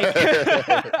 But like,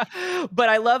 but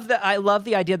I love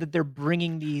the idea that they're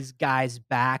bringing these guys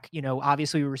back. You know,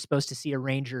 obviously we were supposed to see a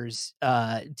Rangers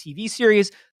TV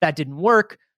series that didn't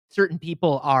work. Certain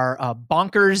people are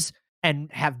bonkers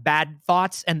and have bad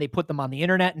thoughts, and they put them on the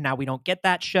internet, and now we don't get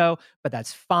that show. But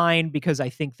that's fine, because I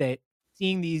think that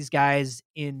seeing these guys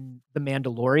in The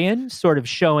Mandalorian sort of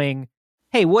showing,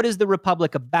 hey, what is the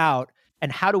Republic about?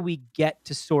 And how do we get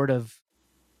to sort of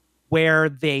where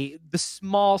the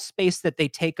small space that they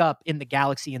take up in the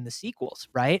galaxy in the sequels,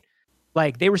 right?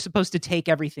 Like, they were supposed to take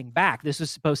everything back. This was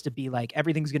supposed to be like,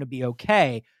 everything's going to be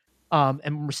okay.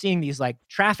 And we're seeing these like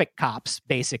traffic cops,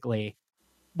 basically,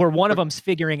 where one of them's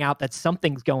figuring out that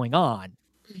something's going on.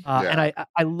 And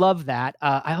I love that.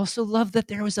 I also love that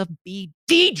there was a BD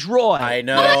droid. I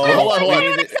know. Hold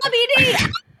on.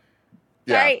 BD.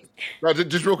 Yeah. Sorry. No,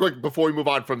 just real quick before we move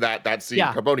on from that scene,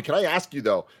 Carboni, can I ask you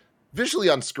though, visually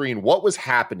on screen, what was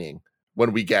happening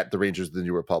when we get the Rangers of the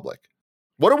New Republic?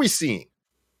 What are we seeing?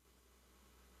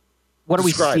 What are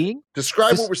we seeing?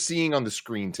 Describe what we're seeing on the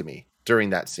screen to me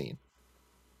during that scene.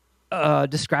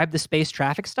 Describe the space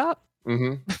traffic stop.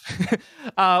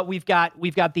 Mm-hmm. We've got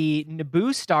the Naboo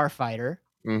starfighter.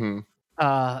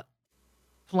 Mm-hmm.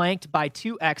 Flanked by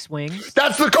 2 X-Wings.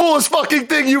 That's the coolest fucking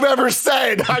thing you've ever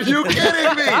said. Are you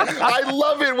kidding me? I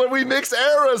love it when we mix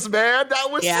eras, man. That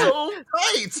was so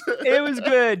great. It was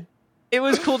good. It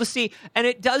was cool to see. And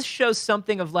it does show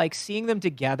something of like seeing them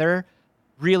together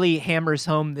really hammers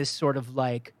home this sort of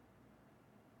like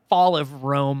fall of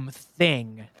Rome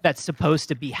thing that's supposed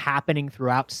to be happening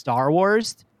throughout Star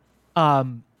Wars.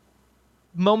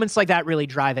 Moments like that really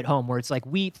drive it home, where it's like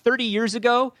 30 years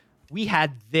ago, we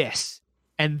had this.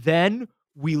 And then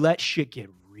we let shit get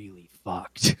really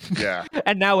fucked. Yeah.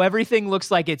 And now everything looks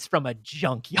like it's from a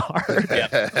junkyard.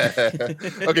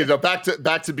 Okay, so back to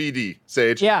BD,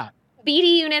 Sage. Yeah.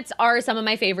 BD units are some of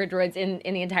my favorite droids in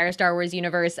the entire Star Wars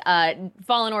universe.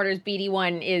 Fallen Order's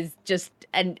BD-1 is just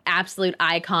an absolute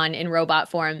icon in robot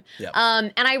form. Yep.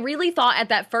 And I really thought at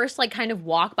that first like kind of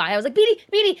walk by, I was like,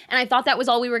 BD, and I thought that was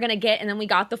all we were gonna get, and then we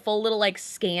got the full little like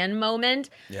scan moment.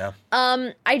 Yeah.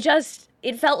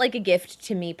 It felt like a gift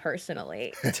to me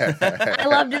personally. I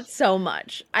loved it so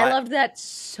much. I loved that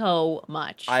so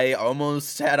much. I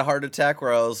almost had a heart attack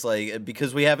where I was like,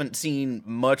 because we haven't seen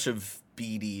much of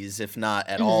BDs, if not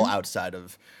at all, outside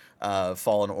of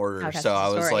Fallen Order. So I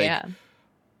was like,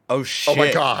 oh shit. Oh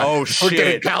my god. Oh We're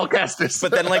getting shit. Cal Kestis.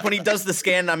 But then like when he does the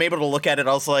scan, I'm able to look at it.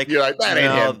 I was like, You're like, that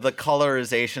ain't him. the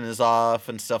colorization is off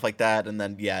and stuff like that. And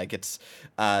then it gets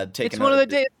taken. It's one of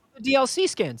the DLC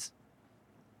skins.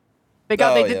 They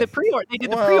did the pre-order. They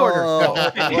did the pre-order.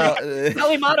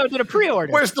 Kalimado did a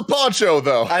pre-order. Where's the poncho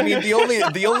though? I mean,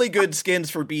 the only good skins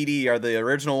for BD are the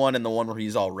original one and the one where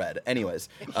he's all red. Anyways,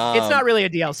 it's not really a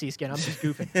DLC skin. I'm just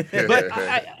goofing. But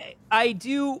I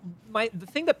do. The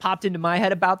thing that popped into my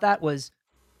head about that was,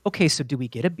 okay, so do we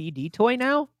get a BD toy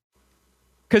now?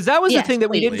 Because that was the thing that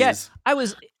we didn't get. I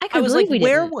was like,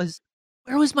 where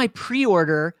was my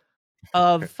pre-order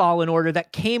of Fallen Order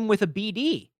that came with a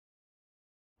BD?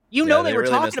 You know they were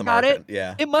really talking about it.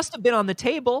 Yeah. It must have been on the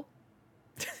table.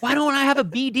 Why don't I have a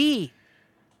BD?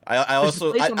 I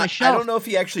also I don't know if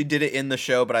he actually did it in the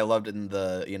show, but I loved it in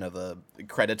the the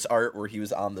credits art where he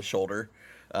was on the shoulder,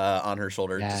 on her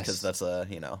shoulder, just because that's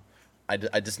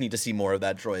I just need to see more of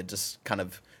that droid just kind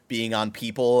of being on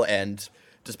people and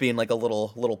just being like a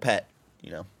little pet,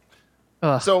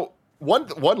 So one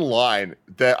line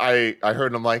that I heard,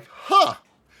 and I'm like, huh.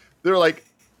 They're like,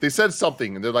 they said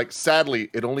something, and they're like, sadly,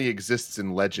 it only exists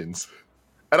in Legends.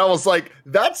 And I was like,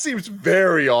 that seems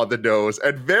very on the nose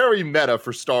and very meta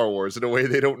for Star Wars in a way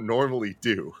they don't normally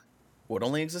do. What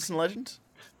only exists in Legends?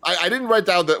 I didn't write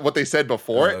down what they said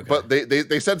before it, but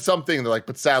they said something, and they're like,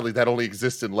 but sadly, that only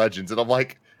exists in Legends. And I'm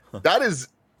like, that is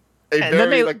a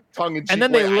very tongue-in-cheek and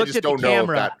then way. they looked I just at the don't know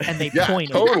camera if that, and they yeah,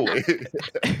 pointed. Totally.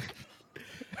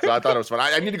 So I thought it was fun.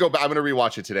 I need to go back. I'm going to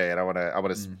rewatch it today, and I want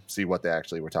to see what they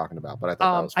actually were talking about. But I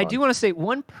thought that was fun. I do want to say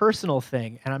one personal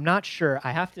thing, and I'm not sure.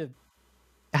 I have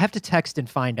to text and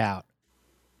find out.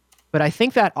 But I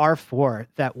think that R4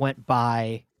 that went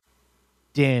by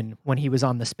Din when he was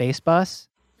on the space bus,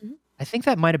 I think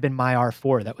that might have been my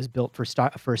R4 that was built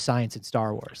for science in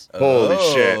Star Wars. Holy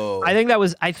shit!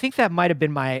 I think that might have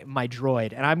been my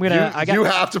droid, and I'm gonna. You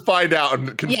have to find out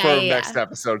and confirm next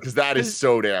episode, because that is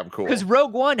so damn cool. Because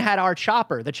Rogue One had our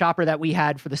chopper, the chopper that we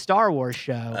had for the Star Wars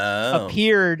show,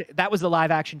 appeared. That was the live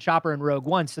action chopper in Rogue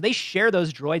One. So they share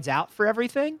those droids out for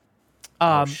everything.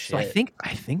 So I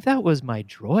think that was my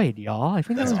droid, y'all. I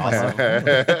think that was my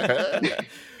droid.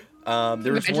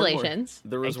 Congratulations.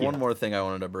 There was one more thing I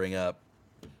wanted to bring up.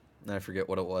 I forget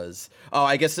what it was. Oh,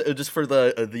 I guess just for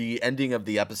the ending of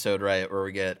the episode, right, where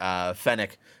we get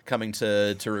Fennec coming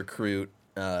to recruit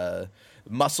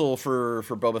muscle for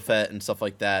Boba Fett and stuff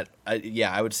like that.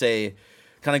 I would say,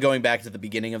 kind of going back to the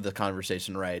beginning of the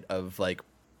conversation, right, of like,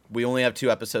 we only have 2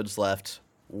 episodes left.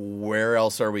 Where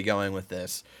else are we going with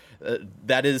this?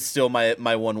 That is still my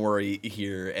one worry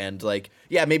here, and like,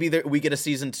 maybe we get a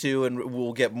season 2 and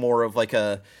we'll get more of like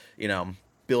a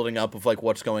building up of like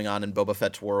what's going on in Boba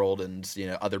Fett's world and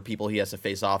other people he has to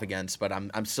face off against. But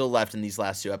I'm still left in these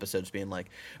last 2 episodes being like,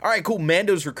 all right, cool,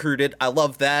 Mando's recruited. I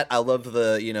love that. I love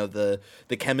the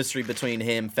the chemistry between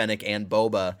him, Fennec, and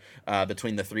Boba,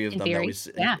 between the 3 of them. Theory. We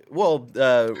saw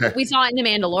it in The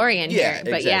Mandalorian here,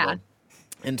 but exactly.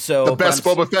 And so the best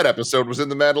Boba Fett episode was in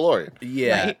The Mandalorian.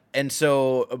 Yeah. Right. And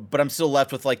so, but I'm still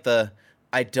left with like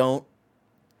I don't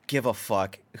give a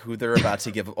fuck who they're about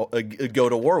to go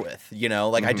to war with,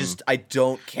 like, I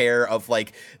don't care of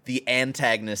like the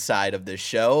antagonist side of this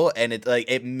show. And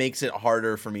it makes it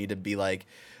harder for me to be like,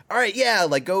 all right,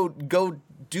 like go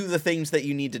do the things that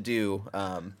you need to do.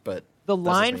 But the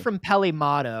line from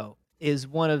Pelimado is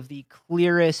one of the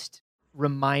clearest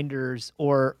reminders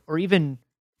or even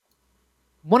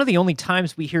one of the only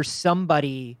times we hear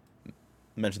somebody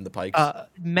mention the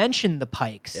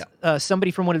Pikes. Yeah.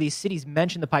 Somebody from one of these cities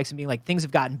mention the Pikes and being like, things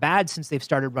have gotten bad since they've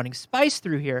started running spice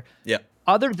through here. Yeah.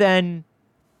 Other than,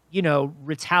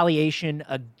 retaliation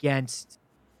against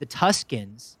the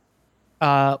Tuskens,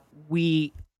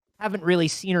 we haven't really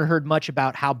seen or heard much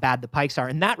about how bad the Pikes are.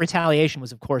 And that retaliation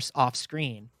was, of course, off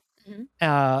screen.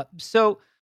 Mm-hmm. So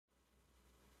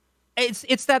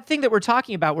it's that thing that we're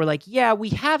talking about. We're like, we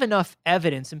have enough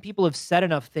evidence and people have said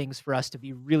enough things for us to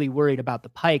be really worried about the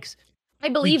Pikes. I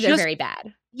believe they're very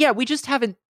bad. Yeah, we just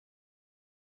haven't.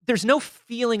 There's no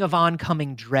feeling of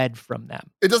oncoming dread from them.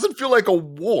 It doesn't feel like a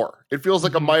war. It feels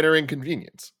like a minor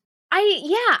inconvenience.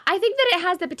 I think that it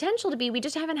has the potential to be. We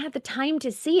just haven't had the time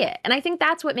to see it. And I think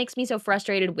that's what makes me so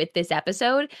frustrated with this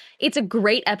episode. It's a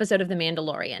great episode of The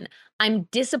Mandalorian. I'm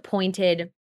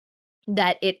disappointed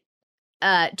that it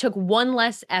took one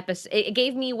less episode. It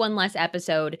gave me one less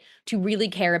episode to really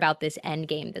care about this end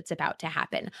game that's about to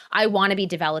happen. I want to be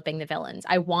developing the villains.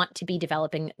 I want to be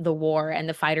developing the war and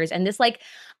the fighters. And this, like,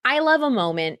 I love a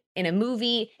moment in a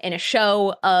movie, in a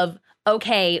show of,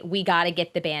 okay, we got to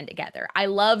get the band together. I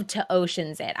love to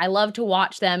Ocean's it. I love to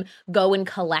watch them go and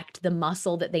collect the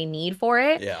muscle that they need for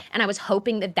it. Yeah. And I was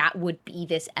hoping that that would be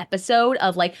this episode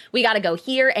of like, we got to go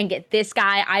here and get this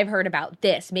guy. I've heard about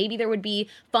this. Maybe there would be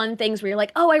fun things where you're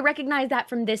like, oh, I recognize that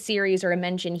from this series or a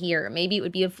mention here. Maybe it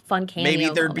would be a fun cameo. Maybe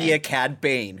there'd moment. be a Cad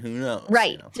Bane. Who knows?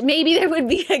 Right. You know? Maybe there would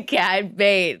be a Cad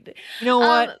Bane. You know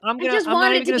what? I just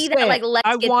want it to be that, like,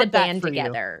 let's get the band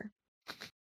together.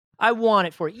 I want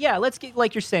it for you. Yeah, let's get,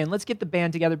 like you're saying, let's get the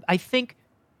band together. I think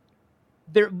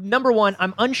number one,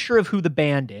 I'm unsure of who the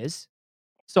band is.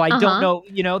 So I don't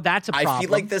know, that's a problem. I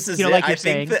feel like this is like you're I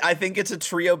saying. think it's a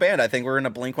trio band. I think we're in a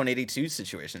Blink-182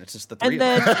 situation. It's just the three And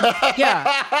then, of them. yeah.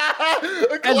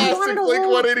 A classic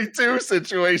Blink-182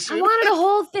 situation. I wanted a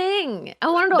whole thing. I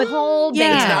wanted a whole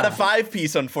band. It's not a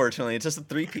 5-piece, unfortunately. It's just a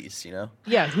 3-piece,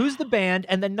 Yeah, who's the band?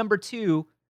 And then number two,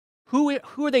 who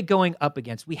are they going up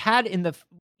against? We had in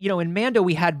Mando,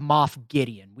 we had Moff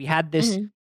Gideon. We had this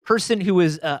person who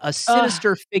was a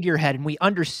sinister figurehead, and we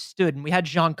understood, and we had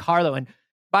Giancarlo. And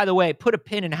by the way, put a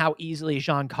pin in how easily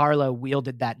Giancarlo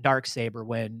wielded that Darksaber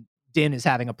when Din is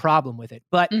having a problem with it.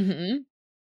 But do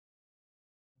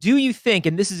you think,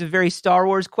 and this is a very Star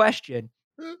Wars question,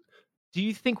 do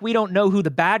you think we don't know who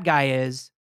the bad guy is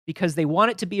because they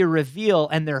want it to be a reveal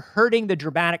and they're hurting the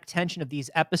dramatic tension of these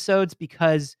episodes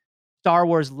because Star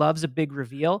Wars loves a big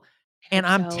reveal? And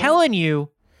I'm telling you,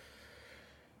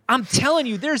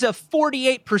 there's a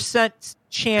 48%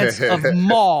 chance of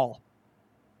Maul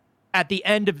at the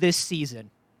end of this season.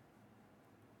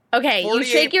 Okay, you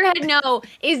shake your head no.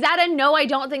 Is that a no, I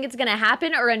don't think it's going to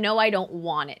happen, or a no, I don't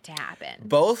want it to happen?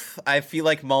 Both. I feel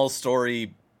like Maul's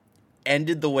story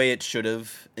ended the way it should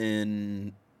have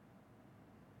in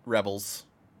Rebels.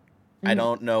 I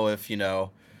don't know if,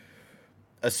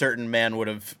 a certain man would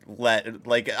have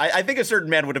I think a certain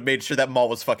man would have made sure that Maul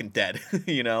was fucking dead, I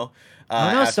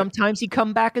don't know, sometimes he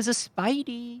come back as a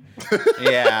Spidey.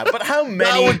 Yeah, but how many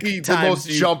That would be the times most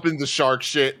jumping the shark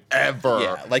shit ever.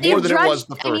 Yeah, like more than it was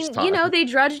the first time. They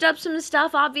drudged up some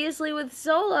stuff, obviously, with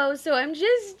Solo, so I'm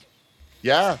just...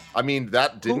 Yeah, I mean,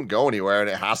 that didn't go anywhere, and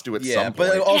it has to at some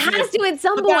but point. also It has to at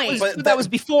some point. But that was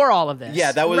before all of this.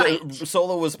 Yeah, that was Right.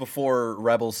 Solo was before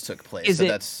Rebels took place.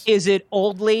 Is it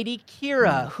old lady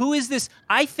Kira? Who is this?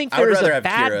 I think I would there is rather a have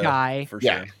bad Kira, guy. for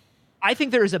Yeah. sure. I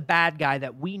think there is a bad guy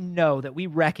that we know, that we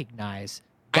recognize,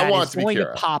 I that want is it to be going to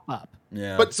Kira. pop up.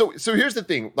 Yeah. But so here's the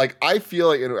thing. Like, I feel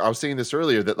like, and I was saying this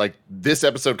earlier, that like this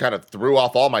episode kind of threw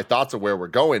off all my thoughts of where we're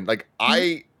going. Like,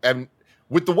 I am,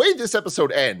 with the way this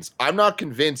episode ends, I'm not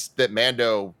convinced that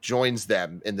Mando joins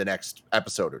them in the next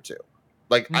episode or two.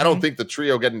 Like, I don't think the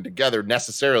trio getting together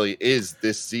necessarily is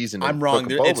this season. I'm of wrong.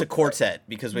 Book of It's a Boba Fett. quartet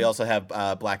because we also have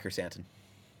Black Chrysanthemum.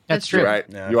 That's You're true. right.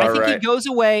 Yeah. You I are think right. he goes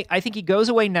away. I think he goes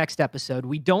away next episode.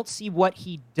 We don't see what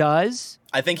he does.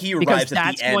 I think he Because arrives at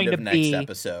that's the end going of to next be-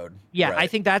 episode. Yeah, Right. I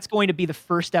think that's going to be the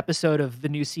first episode of the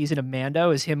new season of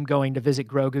Mando, is him going to visit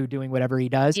Grogu, doing whatever he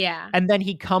does. Yeah. And then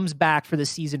he comes back for the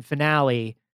season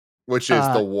finale, Which is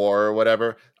the war or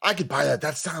whatever. I could buy that.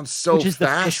 That sounds so which is the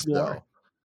fish fast, war.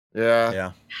 though. Yeah.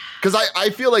 Yeah. Because I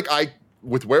feel like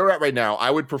with where we're at right now,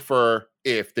 I would prefer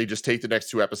if they just take the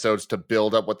next 2 episodes to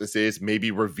build up what this is,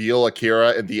 maybe reveal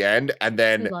Akira in the end, and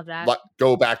then Love that.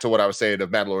 go back to what I was saying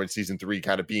of Mandalorian season 3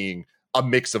 kind of being a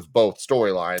mix of both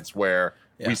storylines, where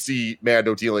we see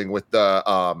Mando dealing with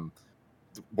the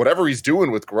whatever he's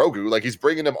doing with Grogu. Like, he's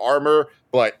bringing him armor,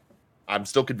 but I'm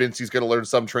still convinced he's going to learn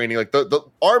some training. Like, the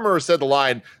armor said the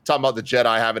line talking about the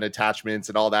Jedi having attachments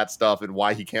and all that stuff and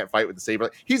why he can't fight with the saber.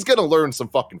 Like, he's going to learn some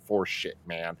fucking Force shit,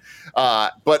 man.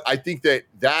 But I think that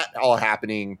all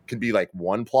happening can be like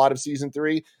one plot of season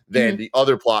 3, then the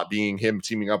other plot being him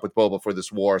teaming up with Boba for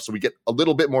this war. So we get a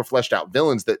little bit more fleshed out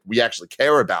villains that we actually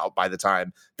care about by the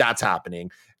time that's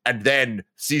happening. And then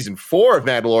season 4 of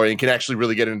Mandalorian can actually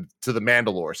really get into the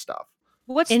Mandalore stuff.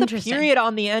 What's the Interesting. period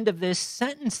on the end of this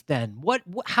sentence then?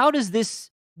 How does this?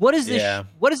 What is this? Yeah.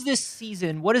 What is this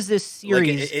season? What is this Like,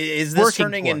 series? is this working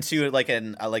turning for? into like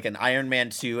an Iron Man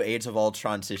 2 Age of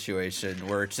Ultron situation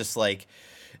where it's just like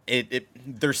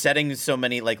they're setting so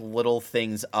many like little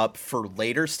things up for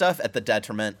later stuff at the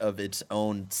detriment of its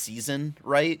own season,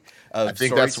 right? I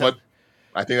think that's what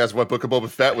I think that's what Book of Boba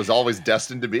Fett was always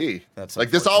destined to be. That's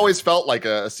like this unfortunate. always felt like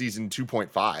a season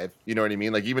 2.5. You know what I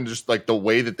mean? Like even just like the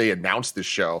way that they announced this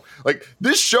show. Like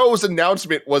this show's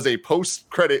announcement was a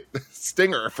post-credit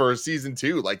stinger for season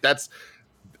 2. Like that's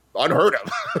unheard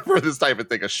of for this type of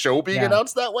thing. A show being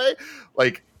announced that way.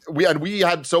 Like we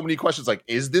had so many questions. Like,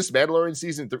 is this Mandalorian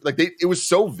season 3? Like it was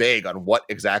so vague on what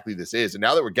exactly this is. And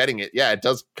now that we're getting it, yeah, it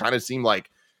does kind of seem like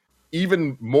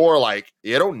even more like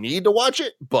you don't need to watch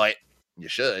it, but you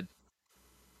should.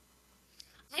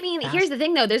 I mean, here's the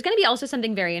thing, though. There's going to be also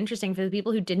something very interesting for the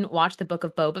people who didn't watch the Book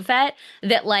of Boba Fett,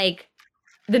 that, like,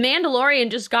 the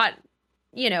Mandalorian just got,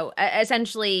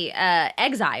 essentially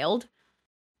exiled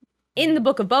in the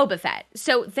Book of Boba Fett.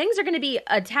 So things are going to be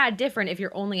a tad different if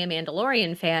you're only a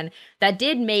Mandalorian fan. That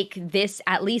did make this,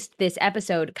 at least this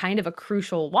episode, kind of a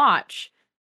crucial watch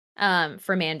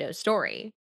for Mando's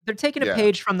story. They're taking a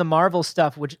page from the Marvel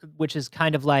stuff, which is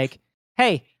kind of like,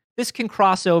 hey, this can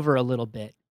cross over a little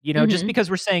bit, just because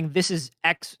we're saying this is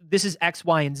X,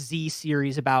 Y, and Z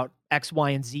series about X,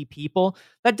 Y, and Z people.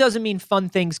 That doesn't mean fun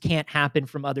things can't happen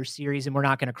from other series, and we're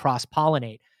not going to cross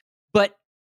pollinate. But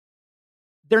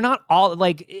they're not all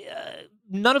like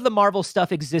none of the Marvel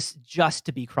stuff exists just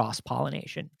to be cross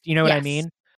pollination. Do you know what I mean?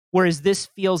 Whereas this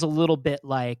feels a little bit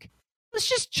like, let's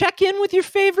just check in with your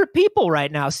favorite people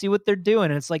right now, see what they're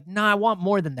doing. And it's like, nah, I want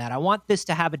more than that. I want this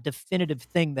to have a definitive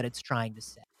thing that it's trying to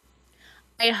say.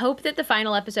 I hope that the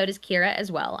final episode is Kira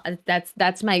as well.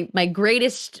 That's my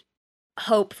greatest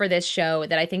hope for this show,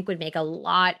 that I think would make a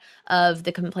lot of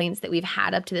the complaints that we've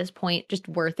had up to this point just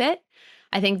worth it.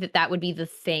 I think that would be the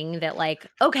thing that, like,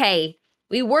 okay,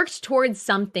 we worked towards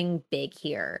something big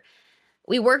here.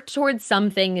 We worked towards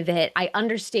something that I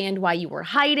understand why you were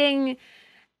hiding.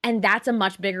 And that's a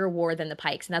much bigger war than the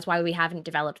Pikes. And that's why we haven't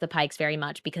developed the Pikes very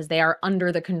much, because they are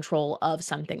under the control of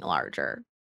something larger.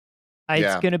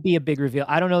 It's going to be a big reveal.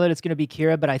 I don't know that it's going to be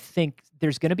Kira, but I think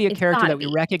there's going to be a character that we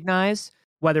recognize,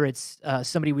 whether it's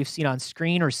somebody we've seen on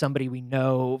screen or somebody we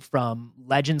know from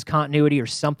Legends continuity or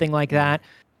something like that.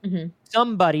 Mm-hmm.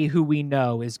 Somebody who we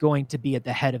know is going to be at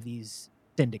the head of these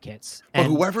syndicates. But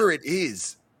whoever it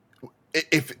is,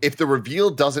 if the reveal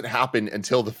doesn't happen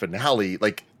until the finale,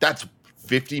 like that's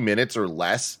 50 minutes or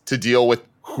less to deal with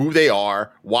who they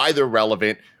are, why they're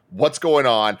relevant, what's going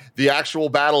on, the actual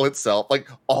battle itself, like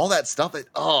all that stuff.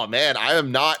 Oh man, I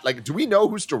am not like, do we know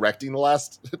who's directing the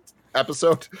last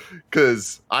episode?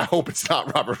 Because I hope it's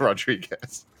not Robert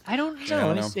Rodriguez. I don't know.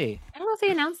 Let me see. I don't know if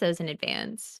they announced those in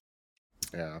advance.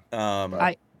 Yeah.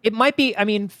 It might be. I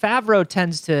mean, Favreau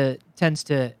tends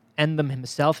to end them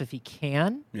himself if he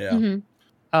can. Yeah. Mm-hmm.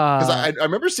 Because I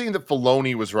remember seeing that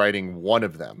Filoni was writing one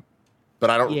of them, but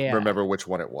I don't remember which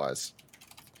one it was.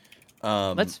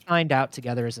 Let's find out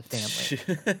together as a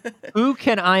family. Who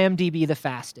can IMDb the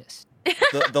fastest?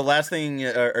 The last thing,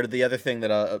 or the other thing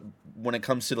that when it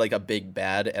comes to like a big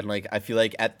bad, and like I feel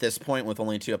like at this point with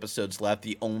only 2 episodes left,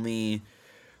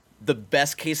 the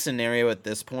best case scenario at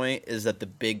this point is that the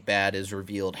big bad is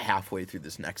revealed halfway through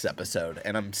this next episode,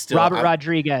 and I'm still Robert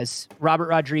Rodriguez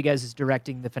is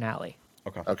directing the finale.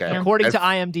 Okay. According to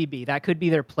IMDb, that could be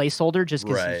their placeholder just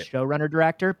because he's showrunner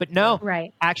director. But no,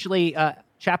 actually,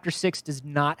 Chapter 6 does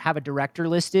not have a director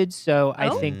listed, so I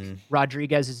think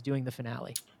Rodriguez is doing the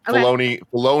finale. Okay.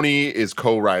 Filoni is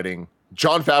co-writing.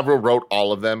 Jon Favreau wrote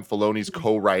all of them. Filoni's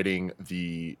co-writing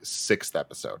the 6th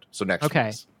episode. So next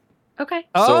week's. Okay.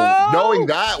 So knowing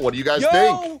that, what do you guys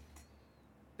think?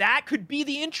 That could be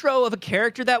the intro of a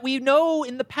character that we know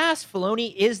in the past.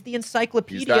 Filoni is the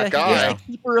encyclopedia. He's that guy. He is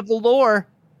the keeper of the lore.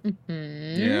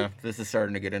 Mm-hmm. Yeah, this is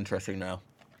starting to get interesting now.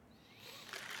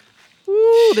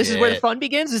 Ooh, this is where the fun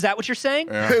begins? Is that what you're saying?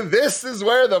 Yeah. This is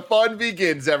where the fun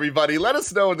begins, everybody. Let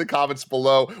us know in the comments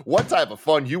below what type of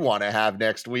fun you want to have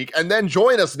next week. And then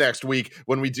join us next week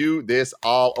when we do this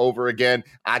all over again.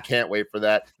 I can't wait for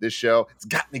that. This show, it's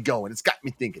got me going. It's got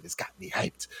me thinking. It's got me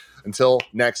hyped. Until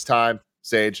next time,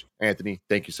 Sage, Anthony,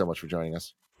 thank you so much for joining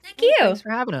us. Thank you. Thanks for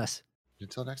having us.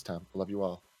 Until next time, I love you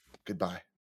all. Goodbye.